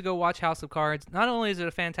that wants to go watch House of Cards, not only is it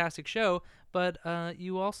a fantastic show, but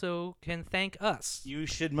you also can thank us. You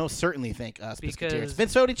should most certainly thank us, Because Biscuiteers.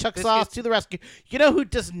 Vince Odie, Chuck Sauce, to the rescue. You know who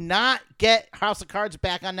does not get House of Cards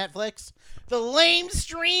back on Netflix? The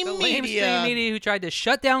lamestream The media. lamestream media who tried to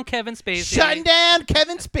shut down Kevin Spacey. Shutting down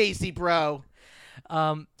Kevin Spacey, bro.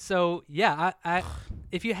 So yeah, I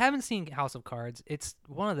if you haven't seen House of Cards, it's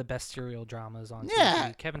one of the best serial dramas on Yeah.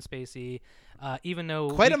 TV. Kevin Spacey, even though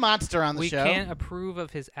Quite a monster on the we show. can't approve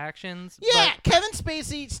of his actions. Yeah, but Kevin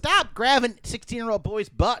Spacey, stop grabbing 16-year-old boys'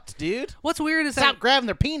 butts, dude. what's weird is Stop grabbing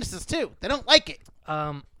their penises, too. They don't like it.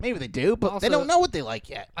 that Maybe they do, but they Also- don't know what they like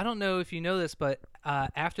yet. I don't know if you know this, but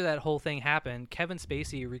after that whole thing happened, Kevin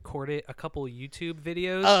Spacey recorded a couple YouTube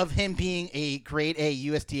videos Of him being a grade A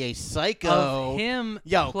USDA psycho. of him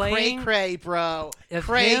Yo, playing cray, bro. of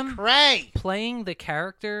Cray, him cray. playing the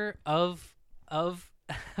character of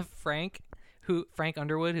Frank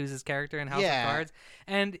Underwood, who's his character in House Yeah. of Cards,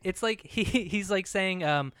 and it's like he's like saying,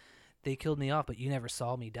 "They killed me off, but you never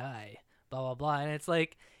saw me die." Blah blah blah, and it's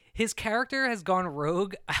like his character has gone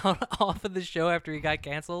rogue off of the show after he got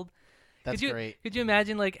canceled. That's great. Could you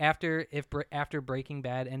imagine like after Breaking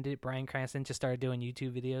Bad ended, Bryan Cranston just started doing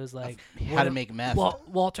YouTube videos like How to make meth.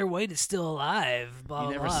 Walter White is still alive. Blah, You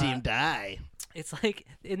blah, never blah. see him die. It's like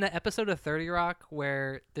in the episode of 30 Rock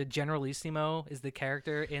where the Generalissimo is the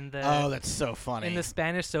character in the Oh, that's so funny. in the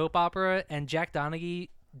Spanish soap opera, and Jack Donaghy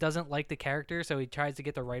doesn't like the character, so he tries to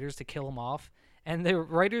get the writers to kill him off. And the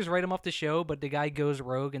writers write him off the show, but the guy goes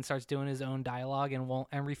rogue and starts doing his own dialogue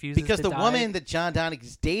and refuses because to the die. woman that John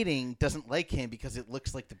Donaghy's dating doesn't like him because it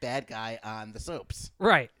looks like the bad guy on the soaps.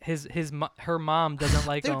 Right, her mom doesn't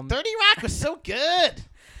like Dude, him. 30 Rock was so good.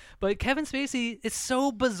 But Kevin Spacey, it's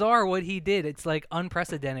so bizarre what he did. It's like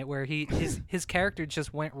unprecedented, where his character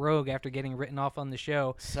just went rogue after getting written off on the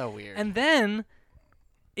show. So weird. And then,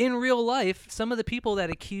 in real life, some of the people that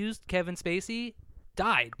accused Kevin Spacey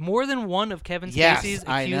died. More than one of Kevin Yes, Spacey's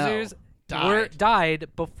I know. accusers died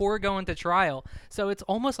before going to trial. So it's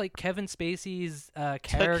almost like Kevin Spacey's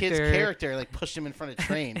character. Took his character, like pushed him in front of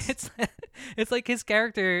trains. It's like his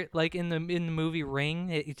character, like in the movie Ring,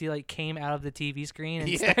 he like came out of the TV screen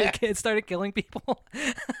and started killing people.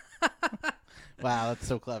 Wow, that's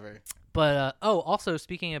so clever. But also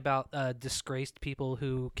speaking about disgraced people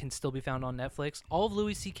who can still be found on Netflix, all of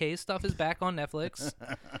Louis C.K.'s stuff is back on Netflix,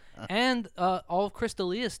 and all of Chris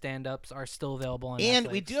D'Elia's stand-ups are still available on Netflix. And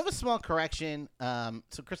we do have a small correction.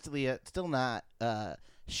 So Chris D'Elia, still not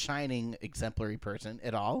shining exemplary person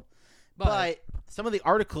at all. But some of the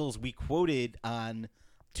articles we quoted on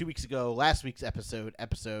last week's episode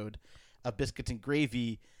of Biscuits and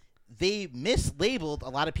Gravy, they mislabeled a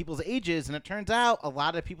lot of people's ages, and it turns out a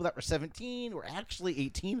lot of people that were 17 were actually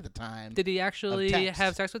 18 at the time. Did he actually text.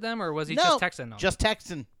 have sex with them, or was he No, just texting them? Just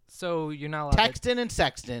texting. So you're not allowed to. Texting and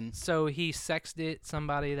sexting. So he sexted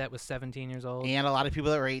somebody that was 17 years old. And a lot of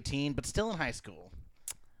people that were 18, but still in high school.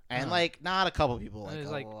 And, Huh. like, not a couple people. It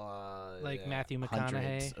was Like, like Matthew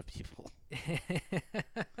hundreds McConaughey. of people.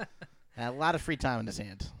 Had a lot of free time in his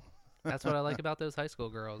hand. That's what I like about those high school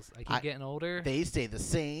girls. I keep getting older. They stay the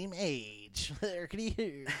same age.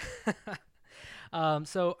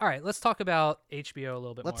 So, all right, let's talk about HBO a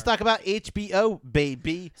little bit Let's more. talk about HBO,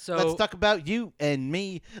 baby. So- Let's talk about you and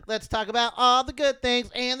me. Let's talk about all the good things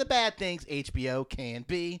and the bad things HBO can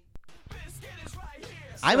be.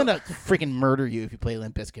 I'm going to freaking murder you if you play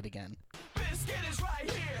Limp Bizkit again.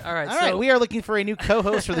 All right, All right, we are looking for a new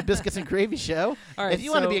co-host for the Biscuits and Gravy Show. All right, if you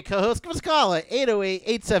want to so- be a co-host, give us a call at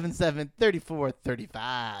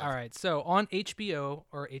 808-877-3435. all right, so on HBO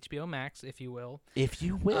or HBO Max, if you will, If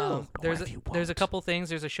you will. there's a couple things.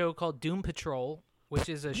 There's a show called Doom Patrol, which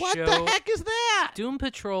is a What show. the heck is that? Doom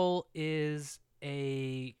Patrol is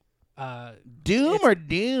a Doom it's- or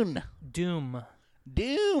Dune? Doom.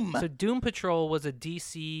 Doom. So Doom Patrol was a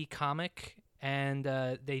DC comic, and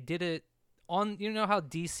they did it on. You know how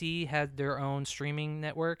DC had their own streaming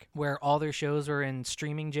network where all their shows were in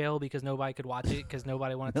streaming jail because nobody could watch it because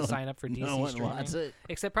nobody wanted to sign up for DC no one streaming. wants it.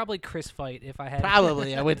 Except probably Chris Fight, if I had.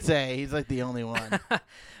 Probably, I would say. He's like the only one.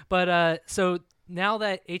 But so now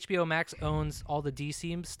that HBO Max owns all the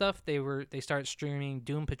DC stuff, they started streaming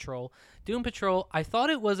Doom Patrol. Doom Patrol, I thought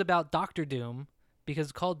it was about Doctor Doom because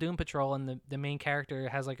it's called Doom Patrol and the main character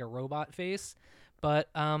has like a robot face. But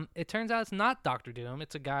it turns out it's not Doctor Doom.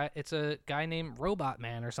 It's a guy named Robot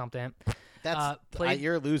Man or something. That's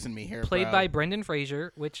you're losing me here. Played bro. by Brendan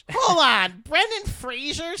Fraser, which Hold on, Brendan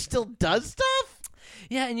Fraser still does stuff?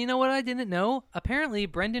 yeah, and you know what I didn't know? Apparently,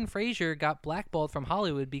 Brendan Fraser got blackballed from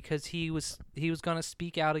Hollywood because he was going to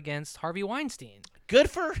speak out against Harvey Weinstein.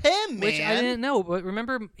 Good for him, man. Which I didn't know, but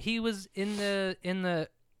remember he was in the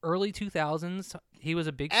early 2000s. He was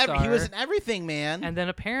a big star. He was in everything, man. And then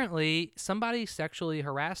apparently somebody sexually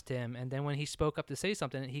harassed him, and then when he spoke up to say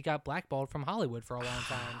something, he got blackballed from Hollywood for a long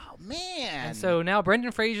time. Oh man. And so now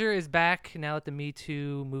Brendan Fraser is back. Now that the Me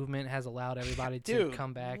Too movement has allowed everybody to Dude,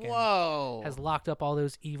 come back whoa. and has locked up all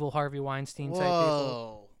those evil Harvey Weinstein type people.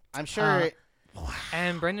 Whoa. I'm sure.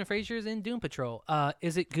 And Brendan Fraser is in Doom Patrol.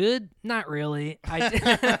 Is it good? Not really. I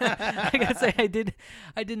gotta say I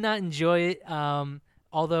did not enjoy it.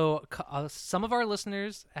 Although some of our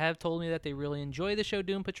listeners have told me that they really enjoy the show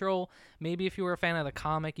Doom Patrol. Maybe if you were a fan of the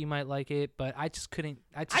comic, you might like it. But I just couldn't.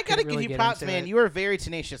 I gotta really give you get props, into man. it. You are very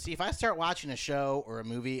tenacious. See, if I start watching a show or a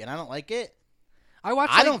movie and I don't like it, I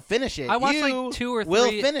watched. I don't finish it. I watched you like 2 or 3.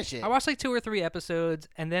 will finish it. I watched like 2 or 3 episodes,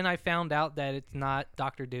 and then I found out that it's not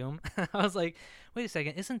Doctor Doom. I was like, wait a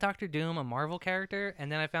second, isn't Doctor Doom a Marvel character?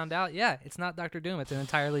 And then I found out, yeah, it's not Doctor Doom. It's an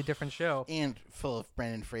entirely different show. And full of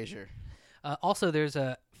Brendan Fraser. Also, there's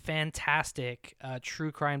a fantastic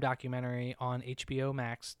true crime documentary on HBO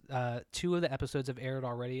Max. 2 of the episodes have aired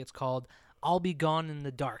already. It's called I'll Be Gone in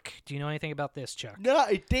the Dark. Do you know anything about this, Chuck?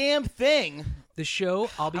 Not a damn thing. The show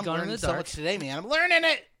I'll Be I'm Gone in learning the so Dark. much today, man. I'm learning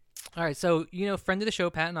it. All right, so friend of the show,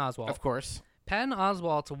 Patton Oswalt. Of course. Patton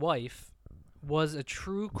Oswalt's wife was a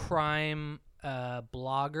true crime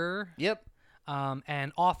blogger Yep.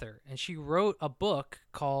 and author, and she wrote a book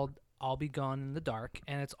called I'll Be Gone in the Dark,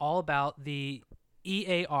 and it's all about the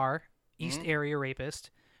EAR, East Area Rapist,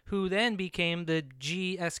 who then became the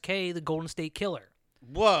GSK, the Golden State Killer.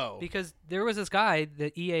 Whoa. Because there was this guy,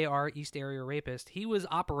 the EAR, East Area Rapist. He was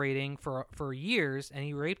operating for years, and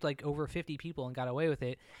he raped like over 50 people and got away with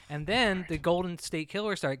it. And then the Golden State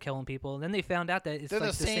Killer started killing people, and then they found out that it's They're like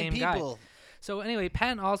the same guy. people. So anyway,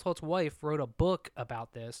 Patton Oswalt's wife wrote a book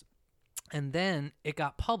about this, and then it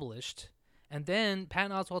got published, and then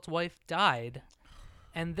Patton Oswalt's wife died,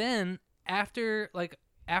 and then after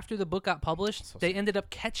the book got published, they ended up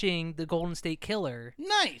catching the Golden State Killer.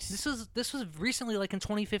 Nice. This was recently, like in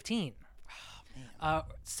 2015.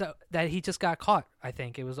 So that he just got caught. I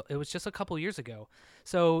think it was just a couple years ago.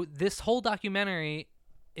 So this whole documentary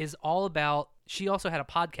is all about. She also had a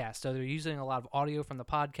podcast, so they're using a lot of audio from the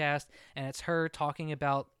podcast, and it's her talking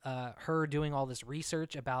about her doing all this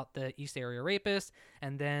research about the East Area Rapist,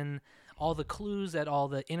 and then all the clues that all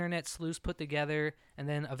the internet sleuths put together, and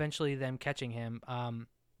then eventually them catching him.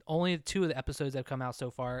 Only 2 of the episodes have come out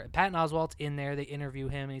so far. Patton Oswalt's in there. They interview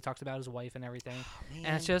him, and he talks about his wife and everything.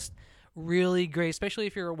 And it's just really great, especially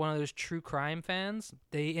if you're one of those true crime fans.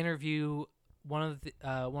 They interview one of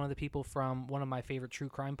the people from one of my favorite true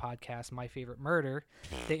crime podcasts, My Favorite Murder.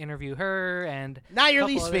 They interview her and Not your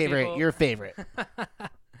couple least other favorite, people. your favorite.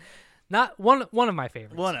 Not one of my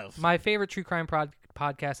favorites. One of. My favorite true crime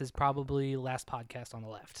podcast is probably Last Podcast on the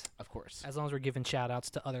Left. Of course. As long as we're giving shout-outs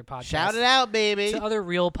to other podcasts. Shout it out, baby. To other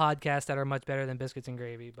real podcasts that are much better than Biscuits and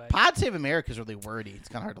Gravy. But Pod Save America is really wordy. It's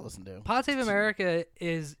kind of hard to listen to. Pod Save America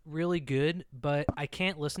is really good, but I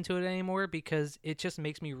can't listen to it anymore because it just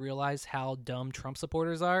makes me realize how dumb Trump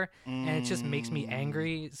supporters are, and it just makes me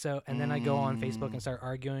angry. So, and then I go on Facebook and start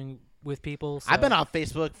arguing with people. So. I've been on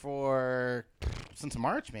Facebook since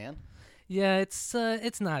March, man. Yeah, it's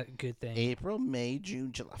not a good thing. April, May,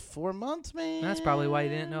 June, July. 4 months, man. That's probably why you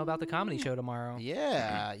didn't know about the comedy show tomorrow.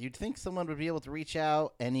 Yeah, you'd think someone would be able to reach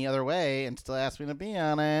out any other way and still ask me to be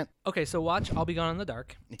on it. Okay, so watch I'll Be Gone in the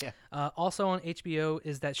Dark. Yeah. Also on HBO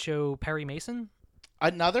is that show Perry Mason.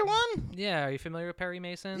 Another one? Yeah, are you familiar with Perry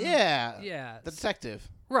Mason? Yeah. Yeah. The detective.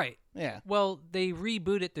 Right. Yeah. Well, they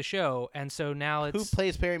rebooted the show, and so now it's Who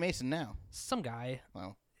plays Perry Mason now? some guy.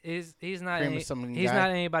 Well, He's not famous some he's guy? not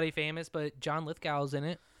anybody famous, but John Lithgow's in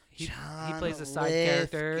it. He plays a side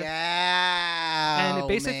character. And it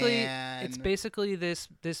basically it's basically this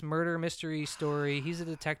murder mystery story. He's a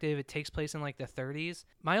detective. It takes place in like the 30s.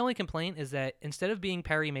 My only complaint is that instead of being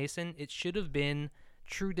Perry Mason, it should have been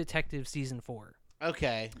True Detective season 4.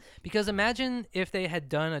 Okay. Because imagine if they had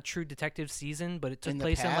done a True Detective season, but it took In the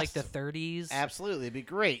place in like past? the 30s. Absolutely. It'd be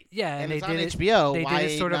great. Yeah, and they it's did on it. HBO. They Why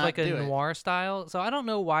did it sort of not like a do it? noir style. So I don't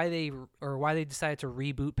know why they decided to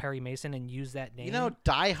reboot Perry Mason and use that name. You know,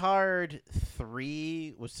 Die Hard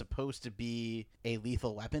 3 was supposed to be a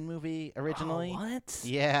Lethal Weapon movie originally. Oh, what?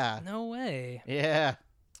 Yeah. No way. Yeah.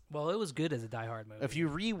 Well, it was good as a Die Hard movie. If you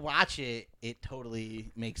rewatch it, it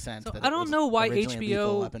totally makes sense. So that I it don't was know why originally a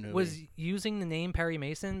Lethal Weapon HBO movie. was using the name Perry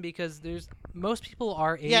Mason because most people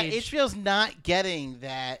our age. Yeah, HBO's not getting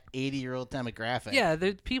that 80-year-old demographic. Yeah,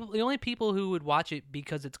 the only people who would watch it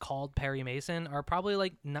because it's called Perry Mason are probably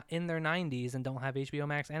like in their 90s and don't have HBO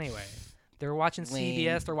Max anyway. They're watching Lame.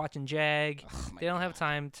 CBS, they're watching JAG. Oh my They don't have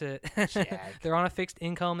time to. They're on a fixed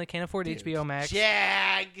income. They can't afford Dude. HBO Max.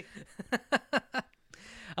 Jag!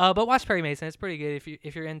 But watch Perry Mason. It's pretty good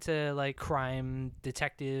if you're into like crime,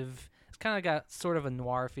 detective. It's kind of got sort of a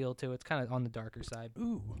noir feel to it. It's kind of on the darker side.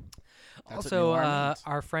 Ooh. That's Also, what noir means.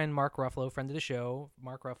 our friend Mark Ruffalo, friend of the show,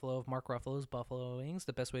 Mark Ruffalo of Mark Ruffalo's Buffalo Wings,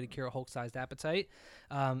 the best way to cure a Hulk-sized appetite.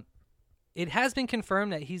 It has been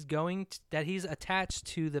confirmed that he's attached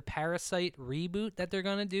to the Parasite reboot that they're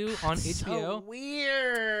gonna do on HBO. So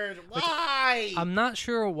weird. Why? I'm not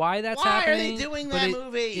sure why that's Why happening. are they doing but that it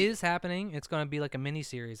movie? is happening. It's gonna be like a mini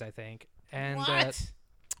series, I think. And What?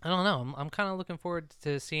 I don't know. I'm kind of looking forward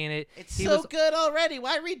to seeing it. It's so good already.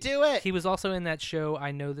 Why redo it? He was also in that show, I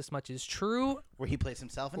Know This Much Is True. Where he plays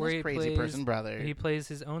himself and Where his he crazy plays- person brother. He plays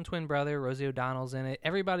his own twin brother. Rosie O'Donnell's in it.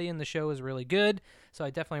 Everybody in the show is really good, so I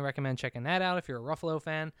definitely recommend checking that out if you're a Ruffalo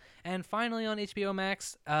fan. And finally on HBO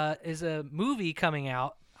Max is a movie coming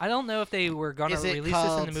out. I don't know if they were going to Is it release this in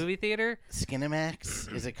called the movie theater.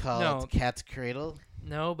 Skinamax? Is it called No. Cat's Cradle?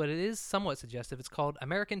 No, but it is somewhat suggestive. It's called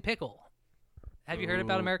American Pickle. Have you heard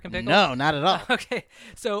about American Pickle? No, not at all. Okay,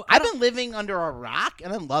 so I've been living under a rock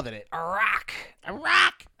and I'm loving it. Iraq. A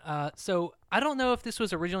rock! So I don't know if this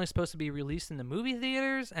was originally supposed to be released in the movie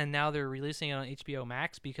theaters, and now they're releasing it on HBO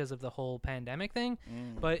Max because of the whole pandemic thing.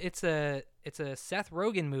 But it's a Seth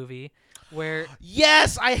Rogen movie where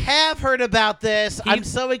Yes, I have heard about this. I'm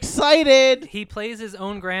so excited. he plays his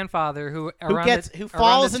own grandfather who Who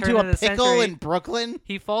falls into a pickle in Brooklyn?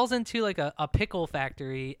 He falls into like a pickle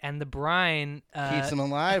factory, and the brine Keeps him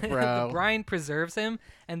alive, bro. the brine preserves him,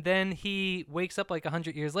 and then he wakes up like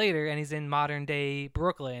 100 years later, and he's in modern day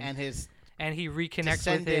Brooklyn, And his and he reconnects with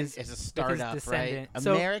descendant his is a startup, descendant. right?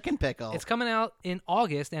 So American Pickle. it's coming out in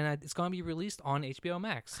August, and it's going to be released on HBO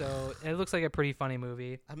Max. So it looks like a pretty funny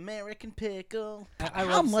movie. American Pickle. I How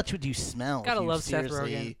love- much would you smell? Gotta if you love Seth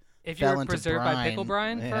seriously Rogen. If fell you're into preserved by pickle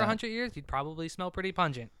brine for Yeah. 100 years, you'd probably smell pretty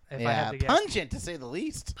pungent. If I Yeah, had to guess. pungent to say the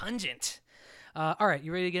least. Pungent. All right,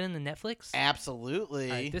 you ready to get into Netflix? Absolutely.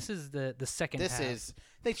 All right, this is the second half.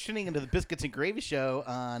 Thanks for tuning into the Biscuits and Gravy Show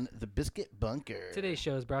on the Biscuit Bunker. Today's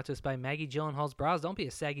show is brought to us by Maggie Gyllenhaal's Bras. Don't be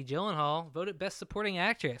a saggy Gyllenhaal. Voted Best Supporting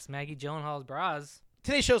Actress, Maggie Gyllenhaal's Bras.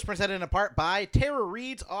 Today's show is presented in part by Tara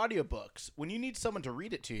Reads Audiobooks. When you need someone to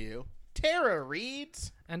read it to you, Tara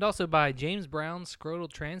reads. And also by James Brown Scrotal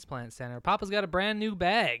Transplant Center. Papa's got a brand new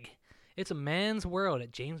bag. It's a man's world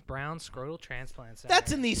at James Brown Scrotal Transplant Center.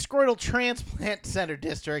 That's in the Scrotal Transplant Center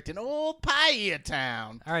District in Old Paia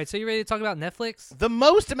Town. All right, so you ready to talk about Netflix? The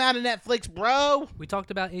most amount of Netflix, bro. We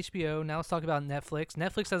talked about HBO. Now let's talk about Netflix.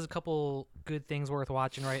 Netflix has a couple good things worth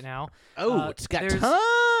watching right now. Oh, it's got there's-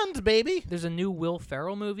 tons funds, baby. There's a new Will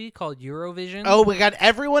Ferrell movie called Eurovision. Oh my God!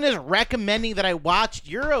 Everyone is recommending that I watch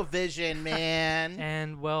Eurovision, man.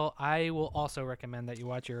 And well, I will also recommend that you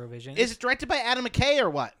watch Eurovision. Is it directed by Adam McKay or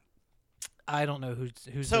what? I don't know who's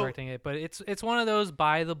So- directing it, but it's one of those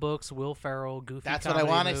by the books Will Ferrell goofy. That's what I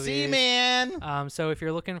want want to see, man. So if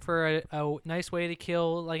you're looking for a nice way to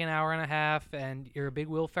kill like an hour and a half, and you're a big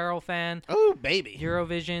Will Ferrell fan, Oh, baby.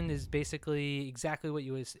 Eurovision is basically exactly what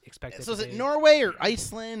you would expect. So is to it be. Norway or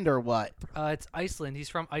Iceland or what? It's Iceland. He's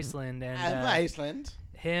from Iceland, and Iceland.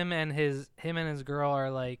 him and his girl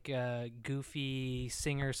are like goofy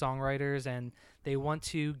singer songwriters, and they want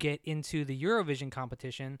to get into the Eurovision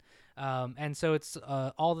competition. And so it's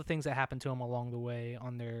all the things that happen to them along the way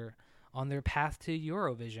on their path to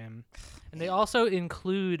Eurovision. And they also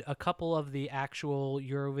include a couple of the actual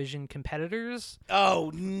Eurovision competitors. Oh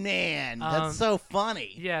man, that's so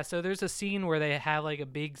funny. Yeah, so there's a scene where they have like a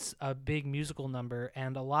big musical number,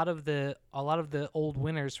 and a lot of the old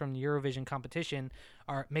winners from the Eurovision competition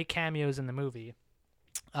make cameos in the movie.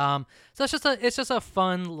 So it's just a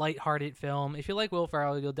fun, lighthearted film. If you like Will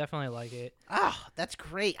Ferrell, you'll definitely like it. Oh, that's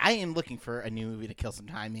great. I am looking for a new movie to kill some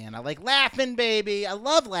time, man. I like laughing, baby. I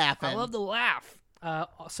love laughing. I love to laugh.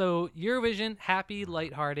 So Eurovision, happy,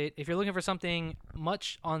 lighthearted. If you're looking for something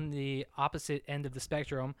much on the opposite end of the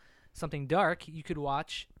spectrum, something dark, you could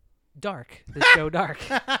watch Dark, the show Dark.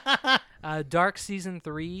 Dark season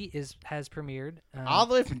 3 has premiered. All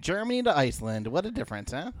the way from Germany to Iceland. What a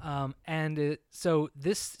difference, huh? So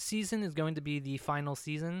this season is going to be the final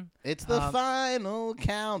season. It's the final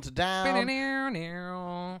countdown.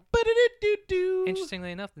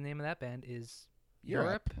 Interestingly enough, the name of that band is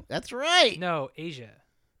Europe. That's right. No, Asia.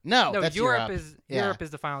 No, No, that's Europe Europe. is Yeah. Europe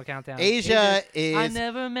is the final countdown. Asia is I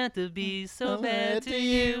never meant to be so bad to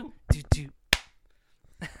you. Do-do.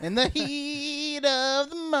 in the heat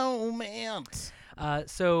of the moment.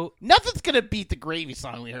 So Nothing's gonna beat the Gravy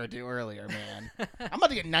song we heard earlier, man. I'm about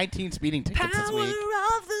to get 19 speeding tickets this week.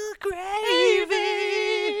 of the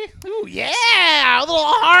gravy. Ooh, yeah, a little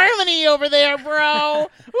harmony over there, bro.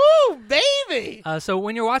 Ooh, baby. So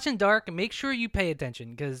when you're watching Dark, make sure you pay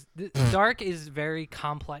attention because Dark is a very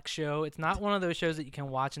complex show. It's not one of those shows that you can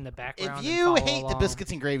watch in the background. If and you follow hate the along.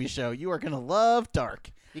 Biscuits and Gravy show, you are gonna love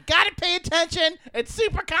Dark. You gotta pay attention. It's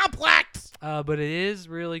super complex. But it is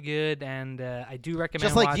really good, and I do recommend.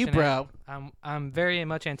 Just like you, watching bro. it. I'm very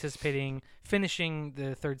much anticipating finishing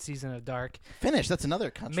the 3rd season of Dark. Finish. That's another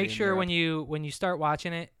country. Make in sure Europe. when you start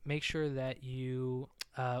watching it, make sure that you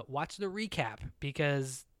watch the recap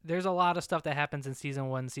because there's a lot of stuff that happens in season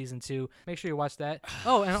 1, season 2. Make sure you watch that.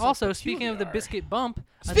 Oh, and So also speaking of the peculiar. Biscuit Bump,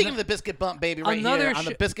 Speaking of the Biscuit Bump, baby, right another here on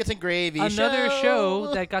the Biscuits and Gravy another show.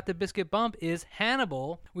 show that got the Biscuit Bump is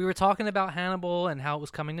Hannibal. We were talking about Hannibal and how it was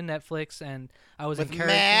coming to Netflix, and I was with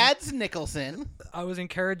encouraging Mads Nicholson.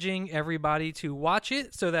 everybody to watch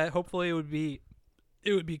it so that hopefully it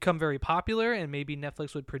would become very popular and maybe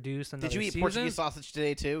Netflix would produce another Did you eat season. Portuguese sausage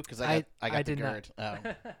today too? Because I got the did not. GERD. Oh.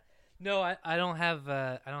 No, I don't have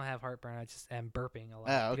heartburn. I just am burping a lot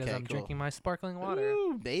Oh, because okay, I'm cool. drinking my sparkling water.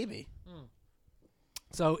 Ooh, baby.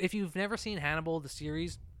 So if you've never seen Hannibal the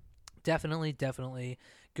series, definitely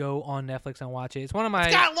go on Netflix and watch it. It's one of my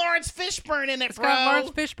It's got Lawrence Fishburne in it, It's bro. got Lawrence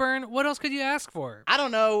Fishburne. What else could you ask for? I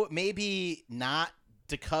don't know. Maybe not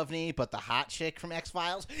Duchovny, but the hot chick from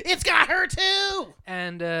X-Files. It's got her too.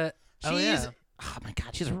 And She's oh my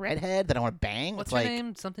god, she's a redhead that I want to bang. What's It's her like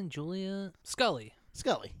name? Something Julia Scully.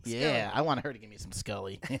 Scully. Scully. Yeah, I want her to give me some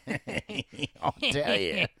Scully. I'll tell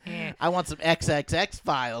you. I want some XXX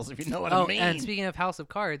files, if you know what I mean. And speaking of House of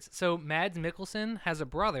Cards, so Mads Mikkelsen has a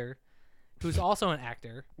brother who's also an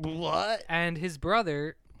actor, What? and his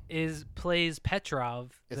brother plays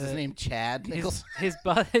Petrov. Is his name Chad Nichols?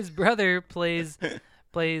 His brother plays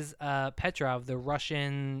Petrov, the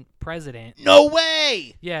Russian president. No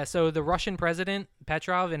way! Yeah, so the Russian president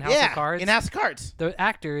Petrov in House yeah, of Cards. in House of Cards. The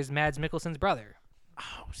actor is Mads Mikkelsen's brother.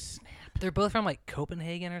 Oh, snap. They're both from like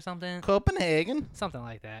Copenhagen or something. Copenhagen. Something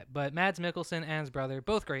like that. But Mads Mikkelsen and his brother,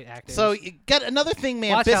 both great actors. So you got another thing,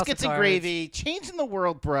 man. Watch House of Biscuits and Cards. Gravy. Changing the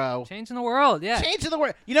world, bro. Changing the world, yeah. Changing the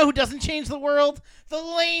world. You know who doesn't change the world? The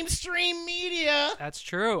lamestream media. That's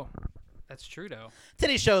true. That's true, though.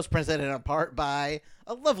 Today's show is presented in part by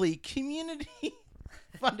a lovely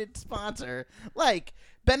community-funded sponsor like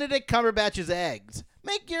Benedict Cumberbatch's Eggs.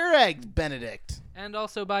 Make your eggs, Benedict. And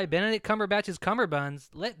also by Benedict Cumberbatch's Cumberbuns.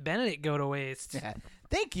 Let Benedict go to waste. Yeah.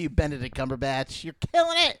 Thank you, Benedict Cumberbatch. You're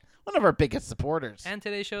killing it. One of our biggest supporters. And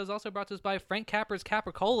today's show is also brought to us by Frank Capra's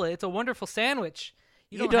Capricola. It's a wonderful sandwich.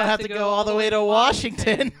 You don't have to go all the way to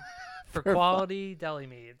Washington for quality deli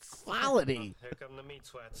meats. quality. Here come the meat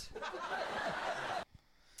sweats.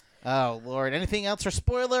 Oh, Lord. Anything else for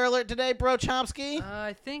spoiler alert today, bro Chomsky?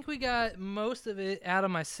 I think we got most of it out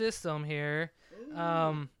of my system here.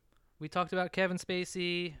 We talked about Kevin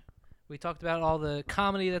Spacey. We talked about all the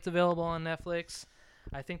comedy that's available on Netflix.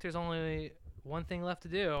 I think there's only one thing left to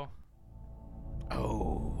do.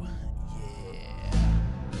 Oh, yeah.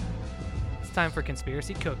 It's time for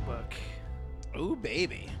Conspiracy Cookbook. Ooh,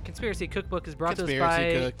 baby. Conspiracy Cookbook is brought to us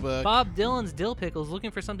Conspiracy by Cookbook. Bob Dylan's Dill Pickles. Looking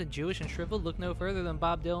for something Jewish and shriveled? Look no further than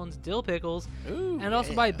Bob Dylan's Dill Pickles. Ooh, And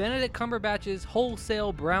also by Benedict Cumberbatch's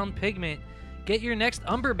Wholesale Brown Pigment. Get your next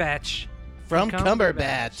Umberbatch From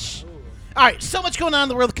Cumberbatch. All right, so much going on in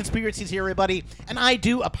the world of conspiracies here, everybody, and I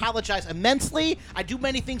do apologize immensely. I do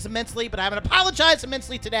many things immensely, but I haven't apologized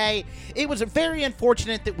immensely today. It was very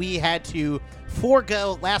unfortunate that we had to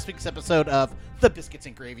forego last week's episode of the Biscuits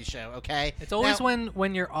and Gravy Show, okay? It's always Now,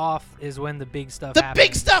 when you're off is when the big stuff the happens.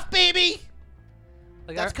 big stuff, baby!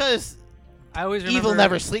 Like, That's because I always remember, evil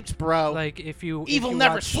never sleeps, bro. Like if you Evil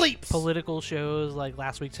never watch sleeps. Political shows like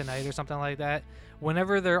Last Week Tonight or something like that.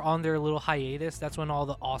 Whenever they're on their little hiatus, that's when all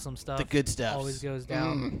the awesome stuff, The good stuff always goes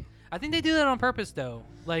down. I think they do that on purpose, though.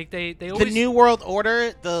 Like they The always New World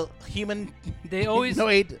Order, the human they always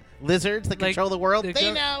humanoid lizards that like, control the world, the they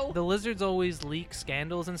go- know. the lizards always leak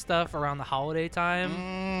scandals and stuff around the holiday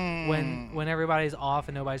time when everybody's off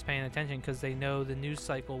and nobody's paying attention because they know the news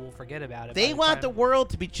cycle will forget about it. They want the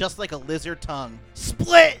world to be just like a lizard tongue.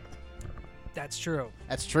 Split! That's true.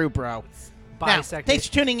 That's true, bro. Now, Bisected. thanks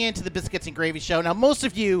for tuning in to the Biscuits and Gravy Show. Now, most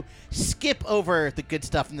of you skip over the good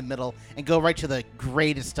stuff in the middle and go right to the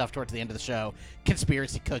greatest stuff towards the end of the show,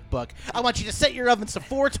 Conspiracy Cookbook. I want you to set your ovens to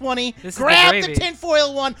 420, This is the grab the gravy.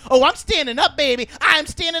 tinfoil one. Oh, I'm standing up, baby. I'm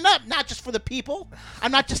standing up, not just for the people.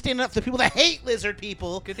 I'm not just standing up for the people that hate lizard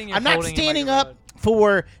people. Good thing you're I'm not holding your standing up microphone.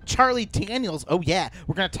 for Charlie Daniels. Oh, yeah.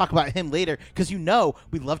 We're going to talk about him later because you know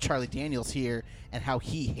we love Charlie Daniels here and how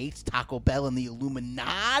he hates Taco Bell and the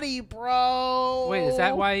Illuminati, bro. Wait, is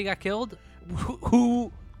that why he got killed?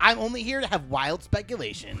 Who I'm only here to have wild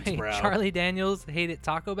speculations, Wait, bro. Charlie Daniels hated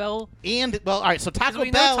Taco Bell? And, well, all right, so 'Cause Taco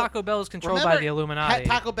we Bell. know Taco Bell is controlled by remember, the Illuminati.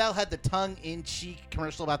 Taco Bell had the tongue-in-cheek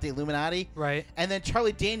commercial about the Illuminati. Right. And then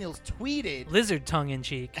Charlie Daniels tweeted, Lizard tongue in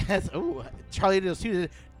cheek. Charlie Daniels tweeted,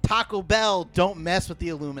 Taco Bell, don't mess with the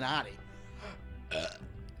Illuminati.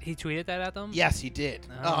 He tweeted that at them? Yes, he did.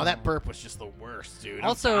 Oh, Oh. that burp was just the worst, dude. I'm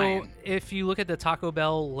Also, dying. if you look at the Taco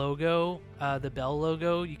Bell logo, the Bell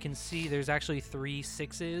logo, you can see there's actually 3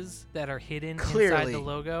 6s that are hidden inside Clearly. the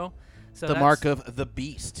logo. So the that's mark of the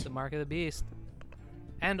beast. the mark of the beast.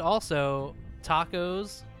 And also,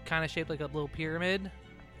 tacos kind of shaped like a little pyramid.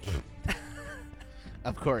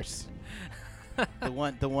 Of course.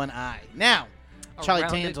 the one eye. Now, A Charlie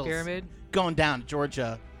rounded Daniels pyramid. going down to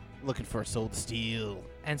Georgia looking for a soul to steal.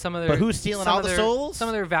 And some of their But who's stealing some all of the their- souls? Some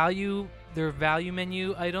of their value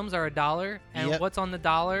menu items are $1, and Yep. what's on the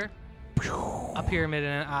dollar? A pyramid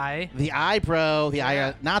and an eye. The eye, bro. The eye,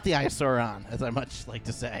 Yeah. not the eye of Sauron, as I much like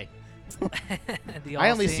to say. The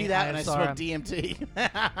I only all-seeing see that eye when I of smoke Sauron. DMT.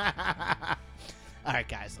 All right,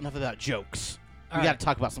 guys. Enough about jokes. All We got right. to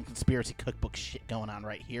talk about some conspiracy cookbook shit going on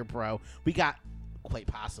right here, bro. We got quite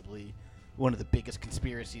possibly one of the biggest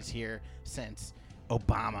conspiracies here since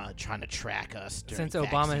Obama trying to track us during Since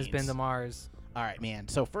Obama has been vaccines. to Mars. All right, man.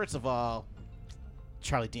 So first of all,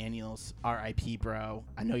 Charlie Daniels, R.I.P., bro.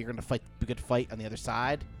 I know you're gonna fight a good fight on the other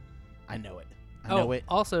side. I know it. I know it.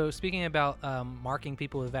 Also, speaking about marking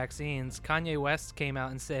people with vaccines, Kanye West came out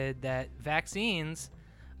and said that vaccines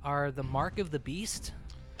are the mark of the beast.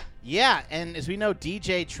 Yeah, and as we know,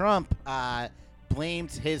 DJ Trump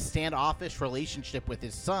blamed his standoffish relationship with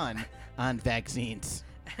his son on vaccines.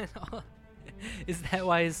 Is that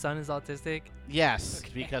why his son is autistic? Yes,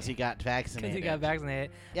 Okay. because he got vaccinated. Because he got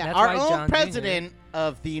vaccinated. Yeah, That's our why own John Jr. president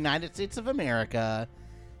of the United States of America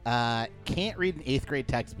can't read an 8th grade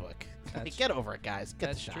textbook. That's- Get over it, guys. Get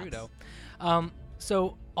That's the true, shots. though.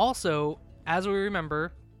 So also, as we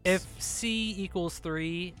remember, if C equals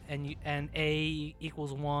 3 and A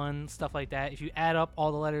equals 1, stuff like that, if you add up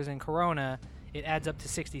all the letters in Corona, it adds up to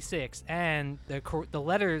 66. And the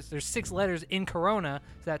letters, there's 6 letters in Corona,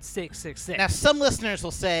 so that's 666. Now, some listeners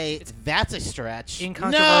will say that's a stretch.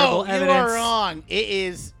 Incontrovertible No, you are evidence. wrong. It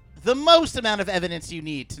is the most amount of evidence you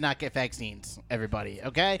need to not get vaccines, everybody,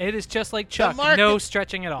 okay? It is just like Chuck, market- no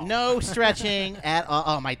stretching at all. No stretching at all.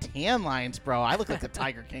 Oh, my tan lines, bro. I look like the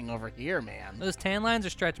Tiger King over here, man. Those tan lines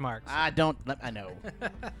are stretch marks. I know.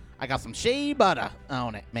 I got some shea butter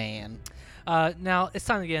on it, man. Now it's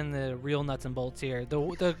time to get in the real nuts and bolts here. The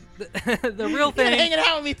the real You're thing. hanging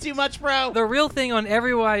out with me too much, bro. The real thing on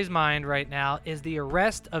everybody's mind right now is the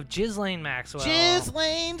arrest of Ghislaine Maxwell.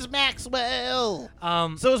 Ghislaine Maxwell.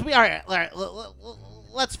 Um, So as we all right,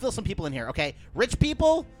 let's fill some people in here. Okay, rich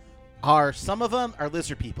people some of them are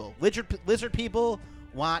lizard people. Lizard people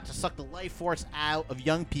want to suck the life force out of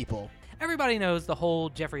young people. Everybody knows the whole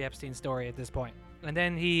Jeffrey Epstein story at this point. And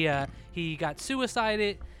then he got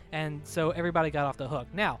suicided, and so everybody got off the hook.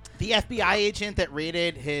 Now, the FBI agent that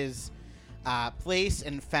raided his place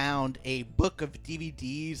and found a book of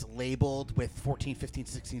DVDs labeled with 14, 15,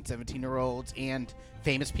 16, 17-year-olds and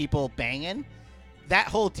famous people banging, that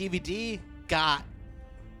whole DVD got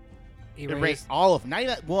erased. All of them. Not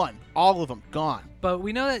even one. All of them gone. But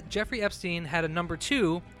we know that Jeffrey Epstein had a number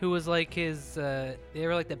 2 who was like his. They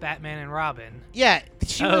were like the Batman and Robin. Yeah,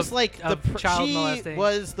 she was like child she molesting.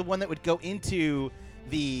 was the one that would go into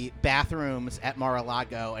the bathrooms at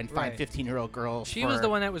Mar-a-Lago and find Right. 15-year-old girls. She was the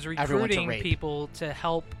one that was everyone to recruiting rape. people to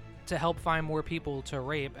help find more people to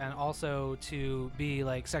rape and also to be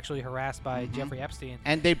like sexually harassed by Jeffrey Epstein.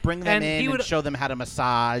 And they bring them And in he and would- show them how to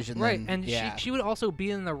massage. And Right, then, and yeah. she would also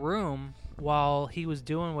be in the room while he was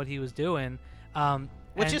doing what he was doing,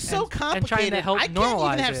 Which and- is so and complicated. trying to help I can't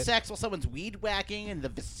normalize even have it. sex while someone's weed whacking in the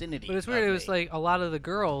vicinity. But it's weird. of It was me. like a lot of the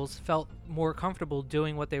girls felt more comfortable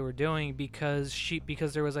doing what they were doing because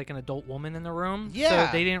there was like an adult woman in the room. Yeah.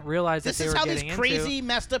 So they didn't realize This that they is were how getting these into. crazy,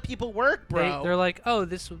 messed up people work, bro. They're like, oh,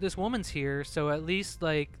 this woman's here, so at least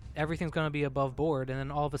like everything's gonna be above board. And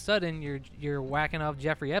then all of a sudden you're whacking off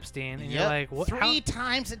Jeffrey Epstein, and you're Yep. like, what? 3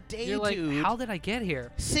 times a day, You're like, dude. how did I get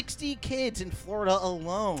here? 60 kids in Florida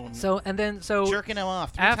alone. So jerking them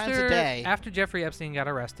off 3 times a day. After Jeffrey Epstein got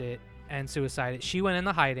arrested and suicided, she went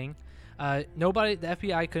into hiding. The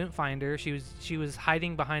FBI couldn't find her. She was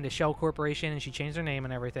hiding behind a shell corporation, and she changed her name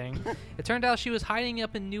and everything. It turned out she was hiding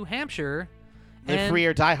up in New Hampshire. Live free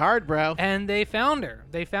or die hard, bro. And they found her.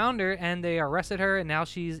 And they arrested her, and now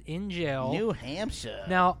she's in jail. New Hampshire.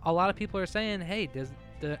 Now, a lot of people are saying, hey,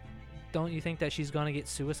 don't you think that she's going to get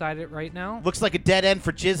suicided right now? Looks like a dead end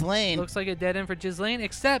for Ghislaine. Looks like a dead end for Ghislaine,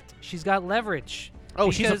 except she's got leverage. Oh,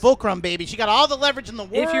 she's a Because fulcrum, baby. She got all the leverage in the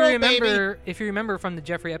world, if you remember from the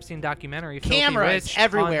Jeffrey Epstein documentary, Filthy Cameras Rich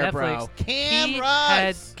everywhere, on bro. Netflix, Cameras. He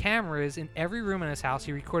had cameras in every room in his house.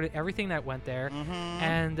 He recorded everything that went there. Mm-hmm.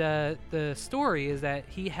 And the story is that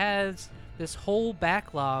he has this whole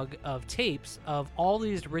backlog of tapes of all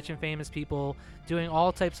these rich and famous people doing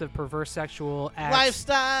all types of perverse sexual acts.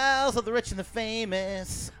 Lifestyles of the rich and the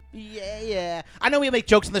famous. Yeah. I know we make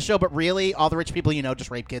jokes in the show, but really, all the rich people you know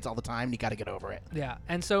just rape kids all the time. And you got to get over it. Yeah.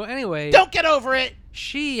 And so anyway, Don't get over it.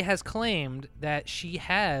 she has claimed that she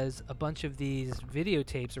has a bunch of these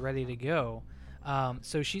videotapes ready to go.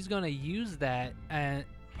 So she's going to use that and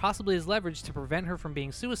possibly as leverage to prevent her from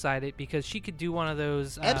being suicided, because she could do one of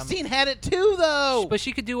those. Epstein had it too, though. But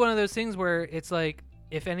she could do one of those things where it's like,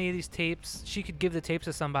 if any of these tapes, she could give the tapes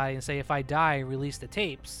to somebody and say, if I die, release the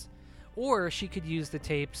tapes. Or she could use the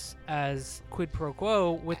tapes as quid pro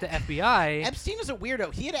quo with the FBI. Epstein is a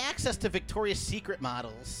weirdo. He had access to Victoria's Secret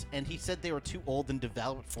models, and he said they were too old and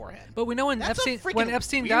developed for him. But we know when That's a Epstein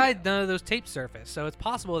freaking weirdo. died, none of those tapes surfaced. So it's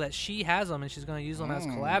possible that she has them and she's going to use them as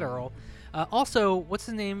collateral. Also, what's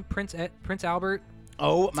his name? Prince Albert.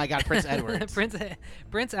 Oh my God, Prince Edward.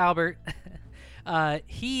 Prince Albert.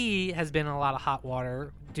 He has been in a lot of hot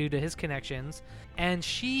water due to his connections, and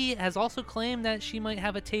she has also claimed that she might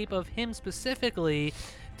have a tape of him specifically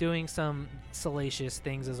doing some salacious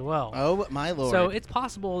things as well. Oh my Lord. So it's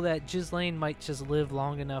possible that Ghislaine might just live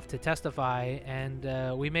long enough to testify,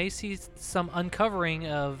 and we may see some uncovering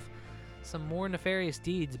of some more nefarious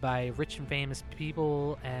deeds by rich and famous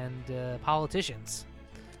people and politicians.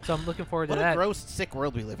 So I'm looking forward to what that. a gross, sick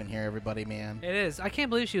world we live in here, everybody, man. It is. I can't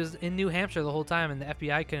believe she was in New Hampshire the whole time and the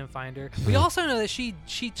FBI couldn't find her. We also know that she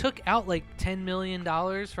took out like $10 million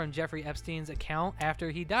from Jeffrey Epstein's account after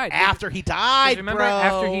he died. After he died, Remember, bro.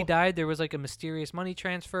 after he died, there was like a mysterious money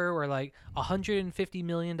transfer where like $150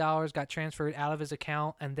 million got transferred out of his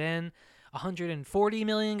account, and then $140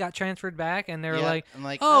 million got transferred back, and they were Yeah, like, I'm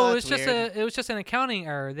like, "Oh, that's weird." it was just an accounting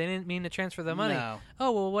error. They didn't mean to transfer the money." No.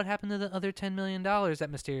 Oh well, what happened to the other $10 million that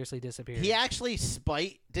mysteriously disappeared? He actually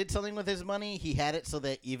did something with his money. He had it so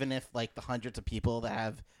that even if like the hundreds of people that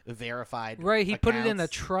have verified Right, he put it in a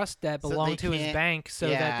accounts- trust that so they belonged to his can't- bank, so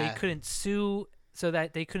that yeah. they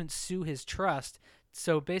couldn't sue his trust.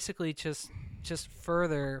 So basically, just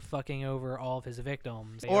further fucking over all of his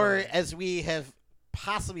victims. Or as we have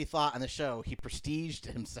possibly thought on the show, he prestiged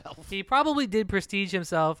himself. He probably did prestige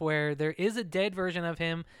himself, where there is a dead version of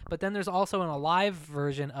him, but then there's also an alive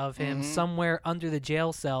version of him somewhere under the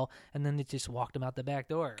jail cell, and then they just walked him out the back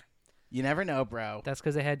door. You never know, bro. That's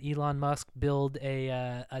because they had Elon Musk build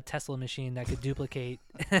a Tesla machine that could duplicate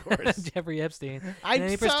Jeffrey Epstein. And then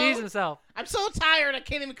he prestiged himself. I'm so tired. I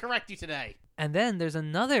can't even correct you today. And then there's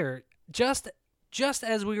another, just just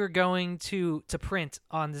as we were going to print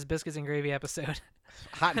on this Biscuits and Gravy episode,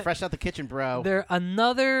 Hot and fresh out the kitchen, bro.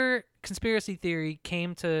 another conspiracy theory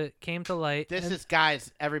came to light. This and- is,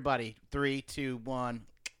 guys, everybody. 3, 2, 1,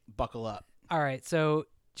 buckle up. all right. So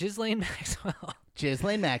Ghislaine Maxwell.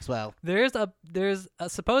 Ghislaine Maxwell. There's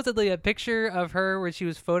supposedly a picture of her where she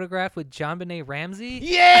was photographed with JonBenet Ramsey.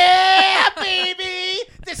 Yeah, baby!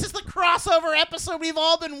 This is the crossover episode we've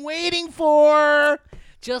all been waiting for.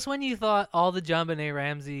 Just when you thought all the JonBenet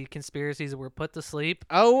Ramsey conspiracies were put to sleep.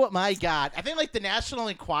 Oh my God! I think like the National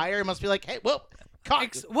Enquirer must be like, "Hey, whoa,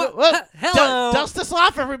 Hello. dust us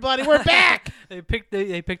off, everybody. We're back." They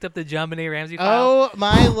picked up the JonBenet Ramsey file. Oh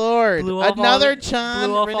my Lord! Blew off Another blew John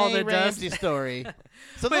off all Renee the dust. Ramsey story.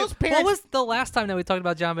 So Wait, those parents. what was the last time that we talked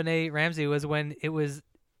about JonBenet Ramsey? Was when it was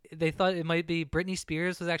they thought it might be Britney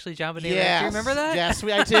Spears was actually JonBenet Ramsey. Yes, Remember that? Yes,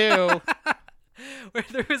 I do. Where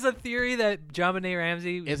there was a theory that JonBenet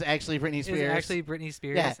Ramsey Is actually Britney Spears. is actually Britney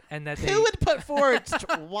Spears, Yeah. and that they Who would put forward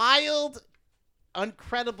wild,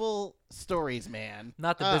 uncredible stories, man?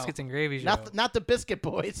 not the Oh. Biscuits and Gravy show, Not the Biscuit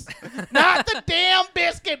Boys. Not the damn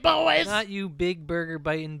Biscuit Boys. not you big burger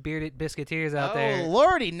biting bearded biscuiteers out there. Oh,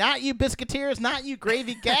 Lordy, not you biscuiteers, not you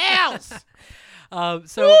gravy gals.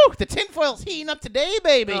 So, Woo, the tinfoil's heating up today,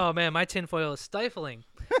 baby. oh man, my tinfoil is stifling.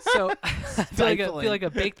 So I feel Stifling. like a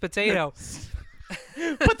baked potato.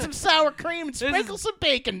 Put some sour cream and This is- sprinkle some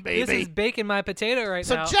bacon, baby. This is baking my potato right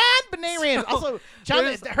So now. John Benet Ramsey. Also, John,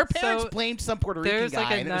 there's- her parents so blamed some Puerto Rican there's guy,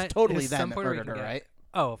 like a and it was ni- totally there's them some that Puerto murdered her, Rican guy. right?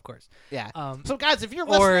 Oh, of course. Yeah. So, guys, if you're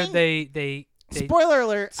Or listening, they spoiler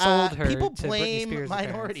alert, sold her people to Britney blame Spears'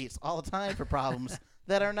 minorities all the time for problems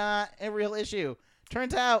that are not a real issue.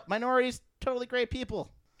 Turns out, minorities, totally great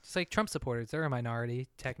people. It's like Trump supporters. They're a minority,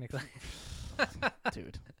 technically.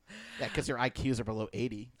 Dude. Yeah, because your IQs are below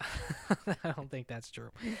 80. I don't think that's true.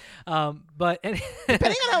 But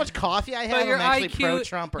Depending on how much coffee I have, but your I'm actually IQ,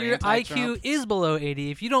 pro-Trump or your anti-Trump. IQ is below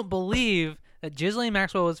 80. If you don't believe that Ghislaine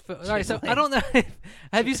Maxwell was, all right. So I don't know.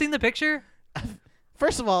 Have you seen the picture?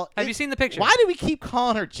 First of all, Have you seen the picture? Why do we keep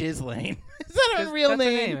calling her Ghislaine? Is that her 'Cause real that's her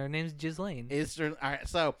name? Her name's Ghislaine. Is there, all right,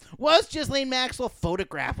 so was Ghislaine Maxwell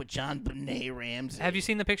photographed with John Benet Ramsey? Have you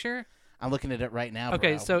seen the picture? I'm looking at it right now.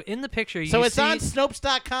 Okay, bro. so in the picture, So you it's see, on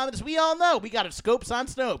Snopes.com. As we all know, we got our scopes on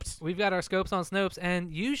Snopes. we've got our scopes on Snopes,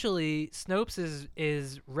 and usually Snopes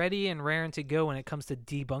is ready and raring to go when it comes to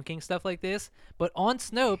debunking stuff like this. But on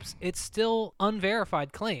Snopes, it's still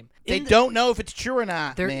unverified claim. They In the- don't know if it's true or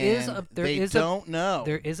not. There man. is a- there they is a- don't know.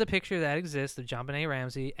 There is a picture that exists of JonBenet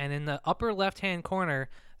Ramsey, and in the upper left-hand corner,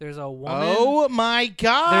 there's a woman. Oh my There's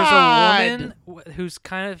God! a woman who's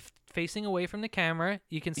kind of facing away from the camera.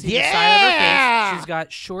 You can see the side of her Yeah! face. She's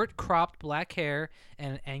got short, cropped black hair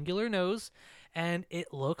and an angular nose, and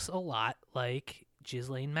it looks a lot like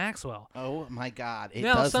Ghislaine Maxwell. Oh my God! It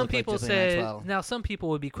now, does some look people like Ghislaine say. Maxwell. Now, some people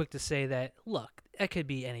would be quick to say that. Look, that could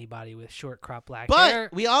be anybody with short, cropped black But hair.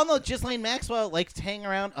 we all know Ghislaine Maxwell likes to hang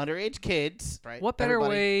around underage kids, right? What better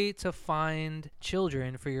Everybody- way to find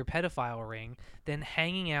children for your pedophile ring than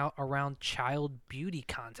hanging out around child beauty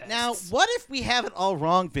contests? Now, what if we have it all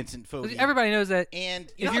wrong, Vincent Fogey? Everybody knows that.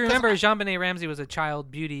 And If know, you 'cause remember, I- JonBenet Ramsey was a child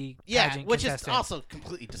beauty yeah, pageant which contestant. is also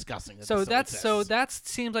completely disgusting. That So this still exists. that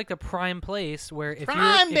seems like the prime place where if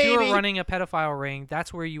Prime, you're baby! running a pedophile ring,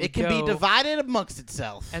 that's where you would it can go. be divided amongst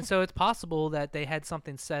itself. And so it's possible that they had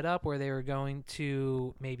something set up where they were going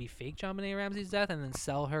to maybe fake JonBenet Ramsey's death and then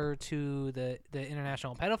sell her to the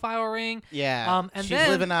international pedophile ring. Yeah, and she's then-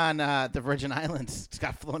 living on the Virgin Islands. She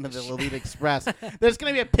got flown to the Lolita Express. There's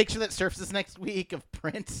going to be a picture that surfaces next week of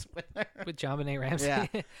Prince with her. With JonBenet Ramsey. Yeah.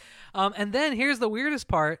 And then here's the weirdest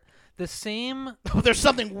part: the same Oh, there's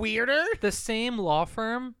something weirder? law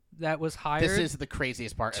firm that was hired This is the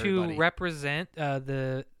craziest part, to everybody. represent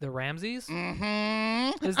the Ramseys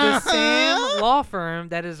Mm-hmm. is the same law firm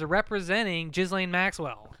that is representing Ghislaine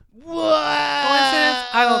Maxwell. What? Coincidence?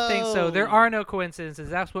 I don't think so. There are no coincidences.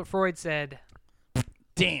 That's what Freud said.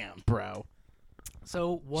 Damn, bro.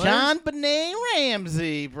 So was, John Benet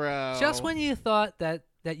Ramsey, bro. just when you thought that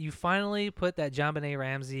you finally put that JonBenet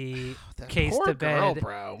Ramsey That case poor to girl, bed,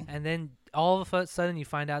 bro. and then all of a sudden you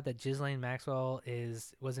find out that Ghislaine Maxwell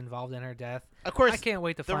was involved in her death. Of course, I can't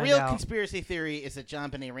wait to the find real out. conspiracy theory is that John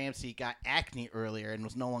Benet Ramsey got acne earlier and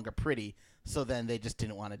was no longer pretty, so then they just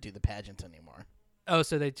didn't want to do the pageant anymore. Oh,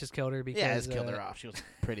 so they just killed her because Yeah, just killed her off. She wasn't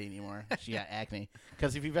pretty anymore. She got acne.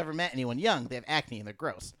 Because if you've ever met anyone young, they have acne and they're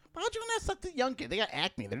gross. Why would you want to suck the young kid? They got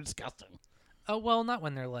acne. They're disgusting. Oh well, not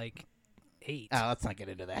when they're like 8. Oh, let's not get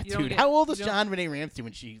into that, You don't dude. get- How old was you don't- John Benet Ramsey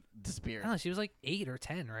when she disappeared? I don't know, she was like 8 or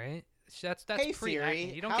 10, right? That's Hey pre-acne.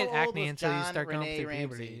 Siri, You don't how get old acne was until you John start going Renee through Ramsey?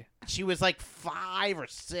 puberty. She was like 5 or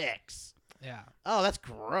 6. Yeah. Oh, that's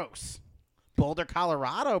gross. Boulder,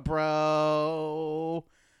 Colorado, bro.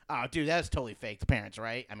 Oh, dude, that's totally fake. The parents,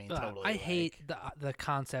 right? I mean, totally. I hate the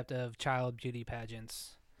concept of child beauty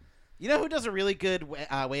pageants. You know who does a really good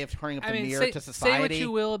way of turning up the mirror to society? Say what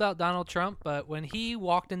you will about Donald Trump, but when he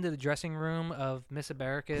walked into the dressing room of Miss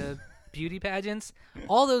America beauty pageants,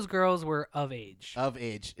 all those girls were of age. Of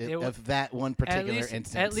that one particular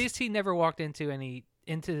instance. At least he never walked into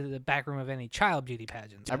the back room of any child beauty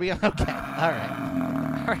pageants. Are we okay? All right.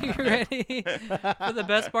 Are you ready for the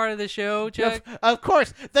best part of the show, Chuck? Of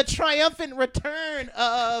course, the triumphant return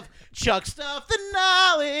of Chuck Stuff the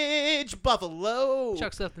Knowledge Buffalo.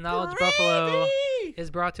 Chuck Stuff the Knowledge Buffalo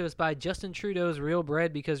is brought to us by Justin Trudeau's Real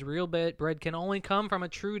Bread, because real bread can only come from a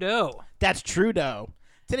Trudeau. That's Trudeau.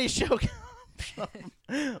 Today's show comes from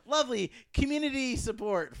lovely community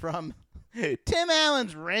support from Tim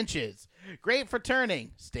Allen's Wrenches. Great for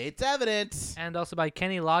turning. State's evidence. And also by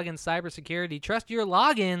Kenny Loggins Cybersecurity. Trust your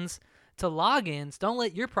logins to logins. Don't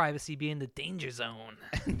let your privacy be in the danger zone.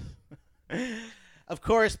 Of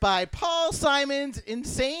course, by Paul Simon's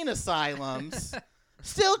Insane Asylums.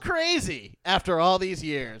 Still crazy after all these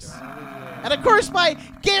years. And of course, by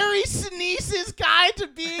Gary Sinise's Guide to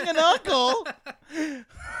Being an Uncle.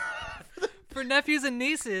 For nephews and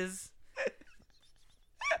nieces.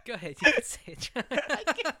 Go ahead, you can say it.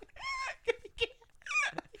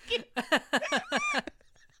 I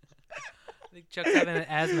think Chuck's having an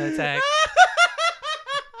asthma attack.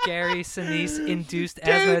 Gary Sinise induced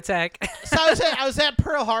asthma attack. So I was at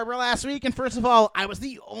Pearl Harbor last week, and first of all, I was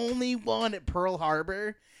the only one at Pearl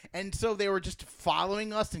Harbor, and so they were just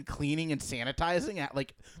following us and cleaning and sanitizing at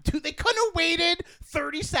dude, they couldn't have waited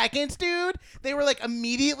 30 seconds, dude. They were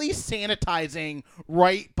immediately sanitizing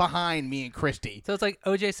right behind me and Christy. So it's like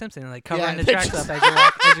O.J. Simpson, covering the they're tracks just-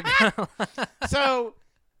 up as you're going. So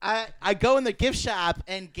I go in the gift shop,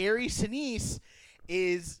 and Gary Sinise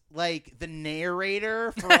is the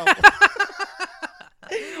narrator for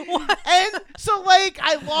and so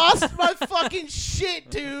I lost my fucking shit,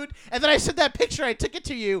 dude. And then I sent that picture, I took it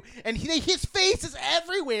to you, and his face is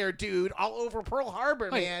everywhere, dude, all over Pearl Harbor.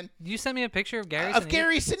 Wait, man. You sent me a picture of Gary Of Sinise?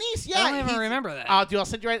 Gary Sinise, yeah. I don't even remember that. Oh, dude, I'll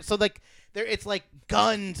send you right. So there, it's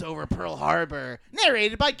guns over Pearl Harbor,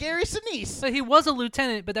 narrated by Gary Sinise. So he was a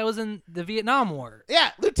lieutenant, but that was in the Vietnam War.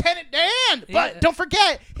 Yeah, Lieutenant Dan. But don't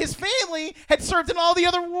forget, his family had served in all the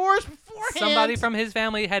other wars beforehand. Somebody from his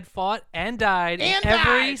family had fought and died in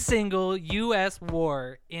every single U.S.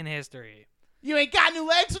 war in history. You ain't got new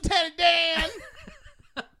legs, Lieutenant Dan.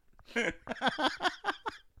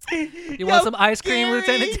 You want some ice cream, Gary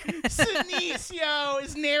Lieutenant Dan? Sinise,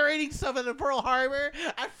 is narrating some of the Pearl Harbor.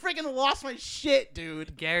 I freaking lost my shit,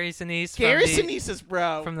 dude. Gary Sinise. Gary Sinise's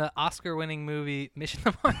bro. From the Oscar-winning movie Mission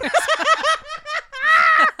to Mars.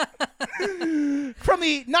 From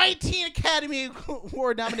the 19 Academy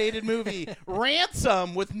Award-nominated movie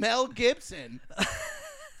Ransom with Mel Gibson.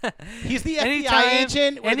 He's the FBI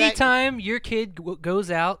agent. Anytime your kid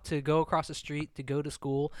goes out to go across the street to go to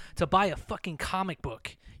school to buy a fucking comic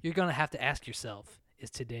book, you're going to have to ask yourself, is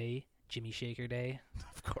today Jimmy Shaker Day?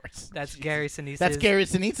 Of course. That's Gary Sinise's. That's Gary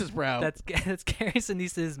Sinise's bro. That's Gary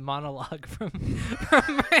Sinise's monologue from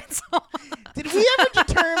Ransom. Did we ever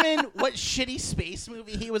determine what shitty space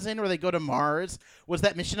movie he was in where they go to Mars? Was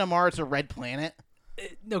that Mission to Mars or Red Planet?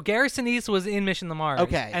 No, Gary Sinise was in Mission to Mars.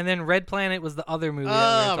 Okay. And then Red Planet was the other movie that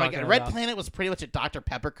we Oh were my talking god, about. Red Planet was pretty much a Dr.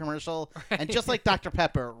 Pepper commercial, and just like Dr.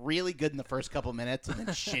 Pepper, really good in the first couple minutes and then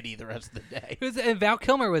shitty the rest of the day. And Val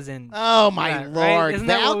Kilmer was in. Oh my Right? lord, Isn't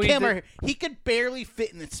that Val what we Kilmer! did? He could barely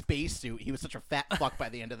fit in the spacesuit. He was such a fat fuck by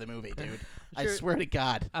the end of the movie, dude. I swear to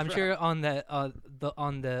God. I'm sure on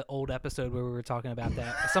the old episode where we were talking about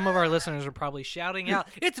that, some of our listeners are probably shouting out,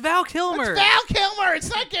 "It's Val Kilmer!" It's Val Kilmer. It's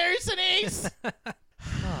not Gary Sinise.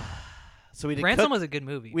 So we did Ransom was a good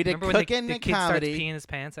movie. we did Remember when cooking the and kid comedy. starts peeing his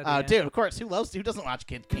pants at the Oh, end? dude, of course. Who doesn't watch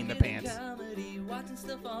kids pee in their pants?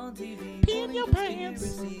 Pee in your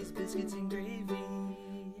pants.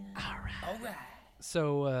 All right.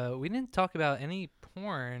 So we didn't talk about any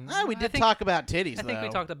porn. Oh, we I did think- talk about titties, I think we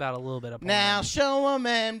though. talked about a little bit of porn. Now show 'em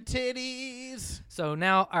them titties. So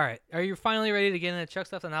now, all right. Are you finally ready to get into Chuck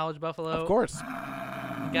Stuff the Knowledge Buffalo? Of course.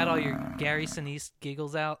 You got all your Gary Sinise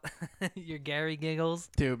giggles out? Your Gary giggles?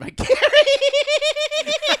 Dude, my Gary.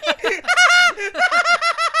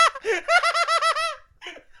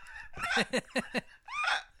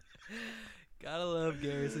 Gotta love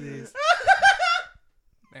Gary Sinise.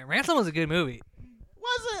 Man, Ransom was a good movie.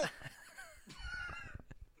 Was it?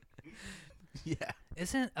 Yeah.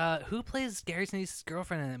 Isn't who plays Gary Sinise's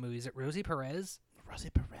girlfriend in that movie? Is it Rosie Perez? Rosie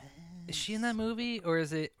Perez. Is she in that movie, or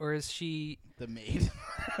is she? The maid.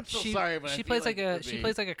 I'm so She sorry, but I she feel plays like a the she maid.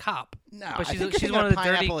 plays like a cop. No, But I she's- think she's you're one of the dirty-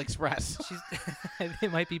 Pineapple Express. She's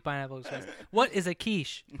it might be Pineapple Express. What is a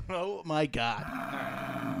quiche? Oh my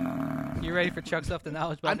God! You ready for Chuck Stuff the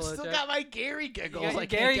Knowledge I'm Buffalo? still Chuck? got my Gary giggles. got your I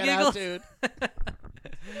Gary can't get out, giggles? dude.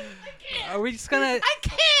 Are we just gonna? I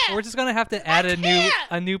can't. We're just gonna have to add can't!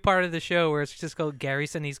 a new part of the show where it's just called Gary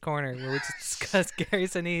Sinise Corner, where we just discuss Gary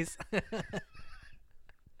Sinise.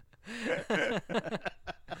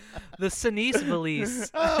 The Sinise valise.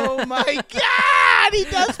 Oh my God! He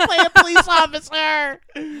does play a police officer.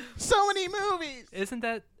 So many movies. Isn't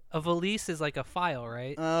that a valise? Is like a file,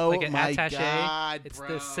 right? Oh like an my attaché. God, It's bro.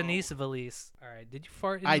 the Sinise valise. All right. Did you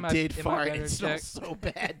fart? In I my, did in my fart. bedroom, It smells Chuck? so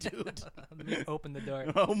bad, dude. Let me open the door.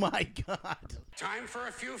 Oh my God. Time for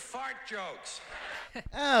a few fart jokes.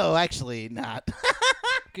 Oh, actually not.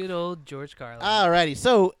 Good old George Carlin. Alrighty,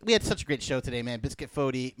 so we had such a great show today, man. Biscuit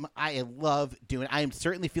Fody, I love doing. I am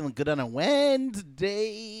certainly feeling good on a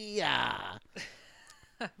Wednesday. Yeah.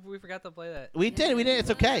 We forgot to play that. We did.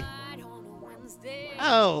 It's okay.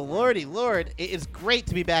 Oh, lordy, lord. It is great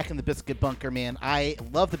to be back in the Biscuit Bunker, man. I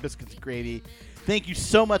love the Biscuits and Gravy. Thank you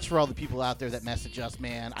so much for all the people out there that message us,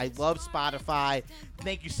 man. I love Spotify.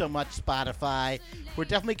 Thank you so much, Spotify. We're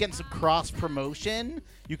definitely getting some cross-promotion.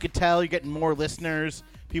 You could tell you're getting more listeners.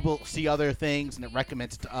 People see other things, and it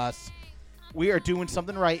recommends to us. We are doing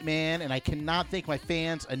something right, man, and I cannot thank my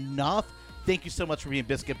fans enough. Thank you so much for being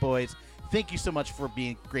Biscuit Boys. Thank you so much for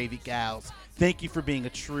being Gravy Gals. Thank you for being a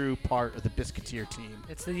true part of the Biscuiteer team.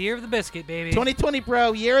 It's the year of the biscuit, baby. 2020,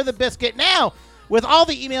 bro, year of the biscuit. Now, with all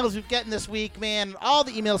the emails we've gotten this week, man, all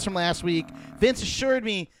the emails from last week, Vince assured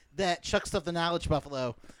me that Chuck Stuff the Knowledge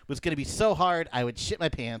Buffalo was going to be so hard I would shit my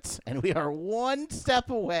pants, and we are one step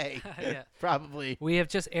away, Yeah. probably. We have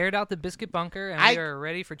just aired out the biscuit bunker, and I we are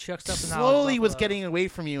ready for Chuck Stuff the Knowledge Slowly was Buffalo. getting away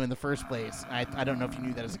from you in the first place. I don't know if you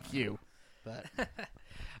knew that as a cue, but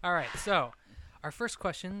All right, so our first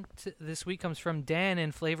question this week comes from Dan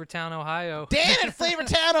in Flavortown, Ohio. Dan in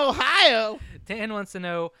Flavortown, Ohio. Dan wants to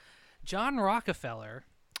know, John Rockefeller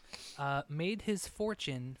made his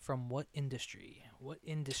fortune from what industry? What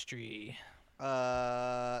industry?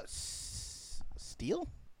 Steel?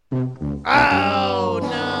 Oh,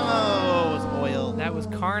 no. It was oil. That was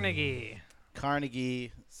Carnegie.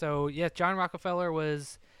 Carnegie. So, yes, John Rockefeller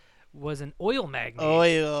was an oil magnate.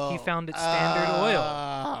 Oil. He founded Standard Oil.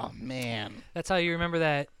 Oh, man. That's how you remember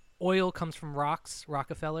that oil comes from rocks,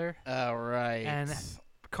 Rockefeller. All right. And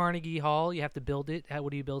Carnegie Hall, you have to build it.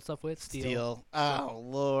 What do you build stuff with? Steel. Oh,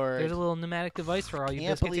 Lord. There's a little pneumatic device for all you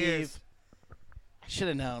Can't biscuiteers. believe. I should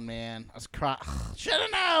have known, man. I was should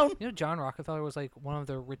have known. You know, John Rockefeller was like one of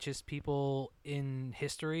the richest people in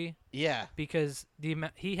history Yeah, because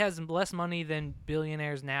he has less money than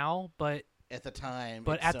billionaires now, but at the time.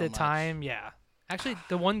 but it's at so the much. time, yeah. Actually,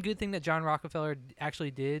 the one good thing that John Rockefeller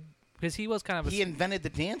actually did, because he was kind of a He invented the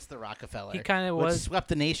dance, the Rockefeller. He kinda which was- swept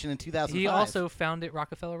the nation in 2005. he also founded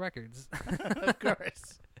Rockefeller Records. of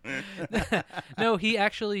course. No, he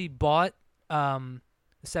actually bought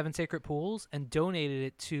Seven Sacred Pools and donated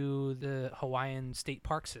it to the Hawaiian State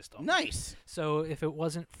Park system. Nice. So if it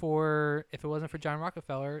wasn't for John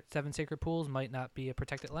Rockefeller, Seven Sacred Pools might not be a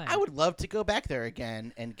protected land. I would love to go back there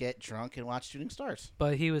again and get drunk and watch shooting stars.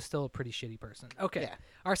 But he was still a pretty shitty person. Okay. Yeah.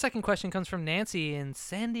 Our second question comes from Nancy in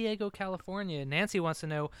San Diego, California. Nancy wants to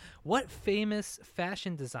know, what famous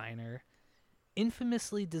fashion designer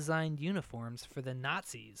infamously designed uniforms for the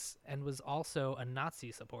Nazis and was also a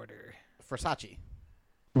Nazi supporter? Versace.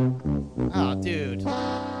 Oh, dude.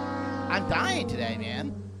 I'm dying today,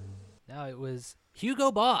 man. No, it was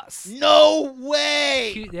Hugo Boss. No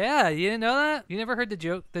way. Yeah, you didn't know that? You never heard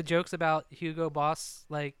the jokes about Hugo Boss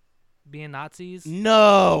like being Nazis?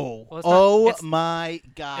 No. Well, it's not- Oh it's- my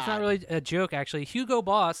God. It's not really a joke, actually. Hugo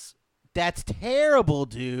Boss That's terrible,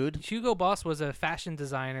 dude. Hugo Boss was a fashion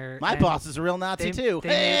designer. My and boss is a real Nazi too.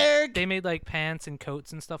 They made like pants and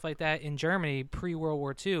coats and stuff like that in Germany pre World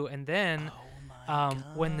War II, and then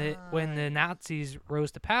when the Nazis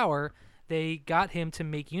rose to power, they got him to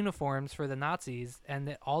make uniforms for the Nazis,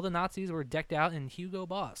 and all the Nazis were decked out in Hugo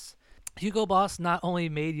Boss. Hugo Boss not only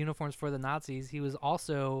made uniforms for the Nazis, he was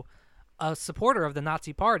also a supporter of the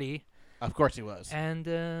Nazi Party, Of course he was. and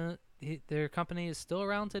their company is still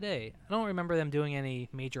around today. I don't remember them doing any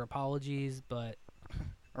major apologies, but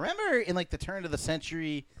Remember in like the turn of the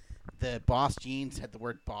century, the Boss jeans had the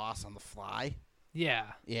word boss on the fly? yeah.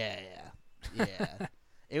 Yeah.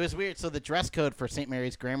 It was weird. So the dress code for St.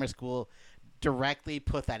 Mary's Grammar School directly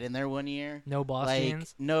put that in there one year. No Boss like,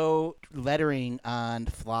 jeans. no lettering on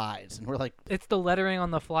flies. And we're like, It's the lettering on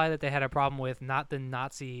the fly that they had a problem with, not the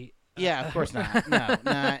Nazi Yeah, of course not. No,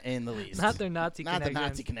 not in the least. Not their Nazi Not the connection.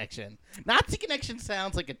 Nazi Connection. Nazi Connection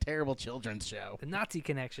sounds like a terrible children's show. The Nazi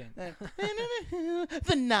connection.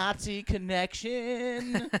 The Nazi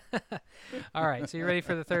Connection. All right, so you ready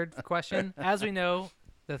for the third question? As we know,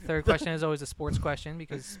 the third question is always a sports question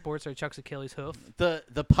because sports are Chuck's Achilles hoof.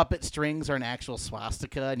 The puppet strings are an actual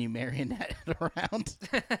swastika, and you marionette it around.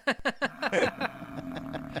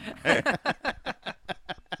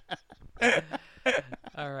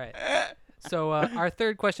 All right. So our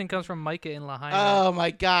third question comes from Micah in Lahaina. Oh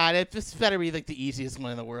my God! This better be like the easiest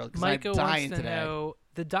one in the world. 'Cause Micah I'm dying wants to today. know,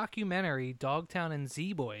 the documentary Dogtown and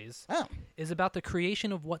Z-Boys Oh, is about the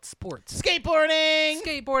creation of what sports? skateboarding!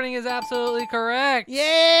 Skateboarding is absolutely correct.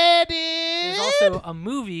 Yeah, dude. There's also a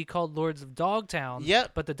movie called Lords of Dogtown.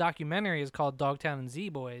 Yep. But the documentary is called Dogtown and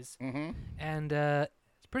Z-Boys. Mm-hmm. And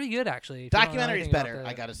it's pretty good, actually. if you don't know Documentary's anything about better, the-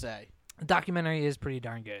 I gotta say. documentary is pretty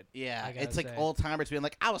darn good. Yeah, I gotta it's like say. old timers being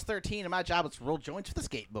like, I was 13 and my job was to roll joints for the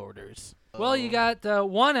skateboarders. Well, you got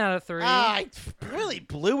 1 out of 3. I really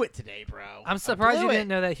blew it today, bro. I'm I surprised you blew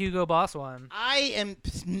didn't it. know that Hugo Boss won. I am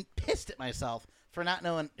pissed at myself for not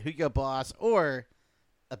knowing Hugo Boss or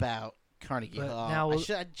about Carnegie But Hall. now I we'll-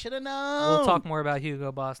 should have known. We'll talk more about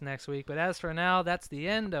Hugo Boss next week. But as for now, that's the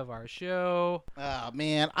end of our show. Oh,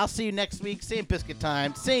 man. I'll see you next week. Same biscuit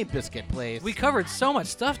time, same biscuit place. We covered so much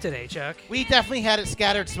stuff today, Chuck. We definitely had it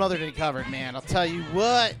scattered, smothered, and covered, man. I'll tell you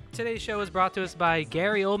what. Today's show is brought to us by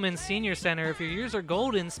Gary Oldman Senior Center. If your years are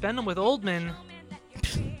golden, spend them with Oldman.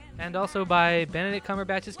 And also by Benedict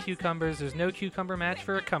Cumberbatch's Cucumbers. There's no cucumber match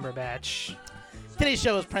for a Cumberbatch. Today's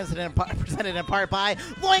show is presented in part by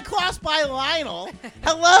Loincloths by Lionel.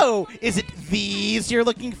 Hello, is it these you're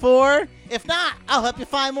looking for? If not, I'll help you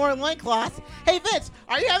find more loincloths. Hey, Vince,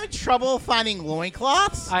 are you having trouble finding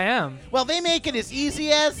loincloths? I am. Well, they make it as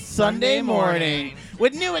easy as Sunday morning.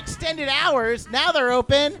 With new extended hours, now they're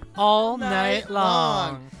open All night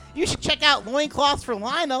long. You should check out Loincloths for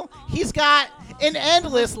Lionel. He's got an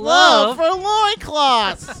endless love for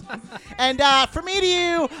loincloths. And from me to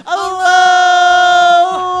you,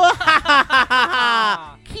 hello!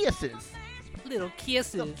 Kisses. Little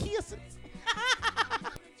kisses. Little kisses.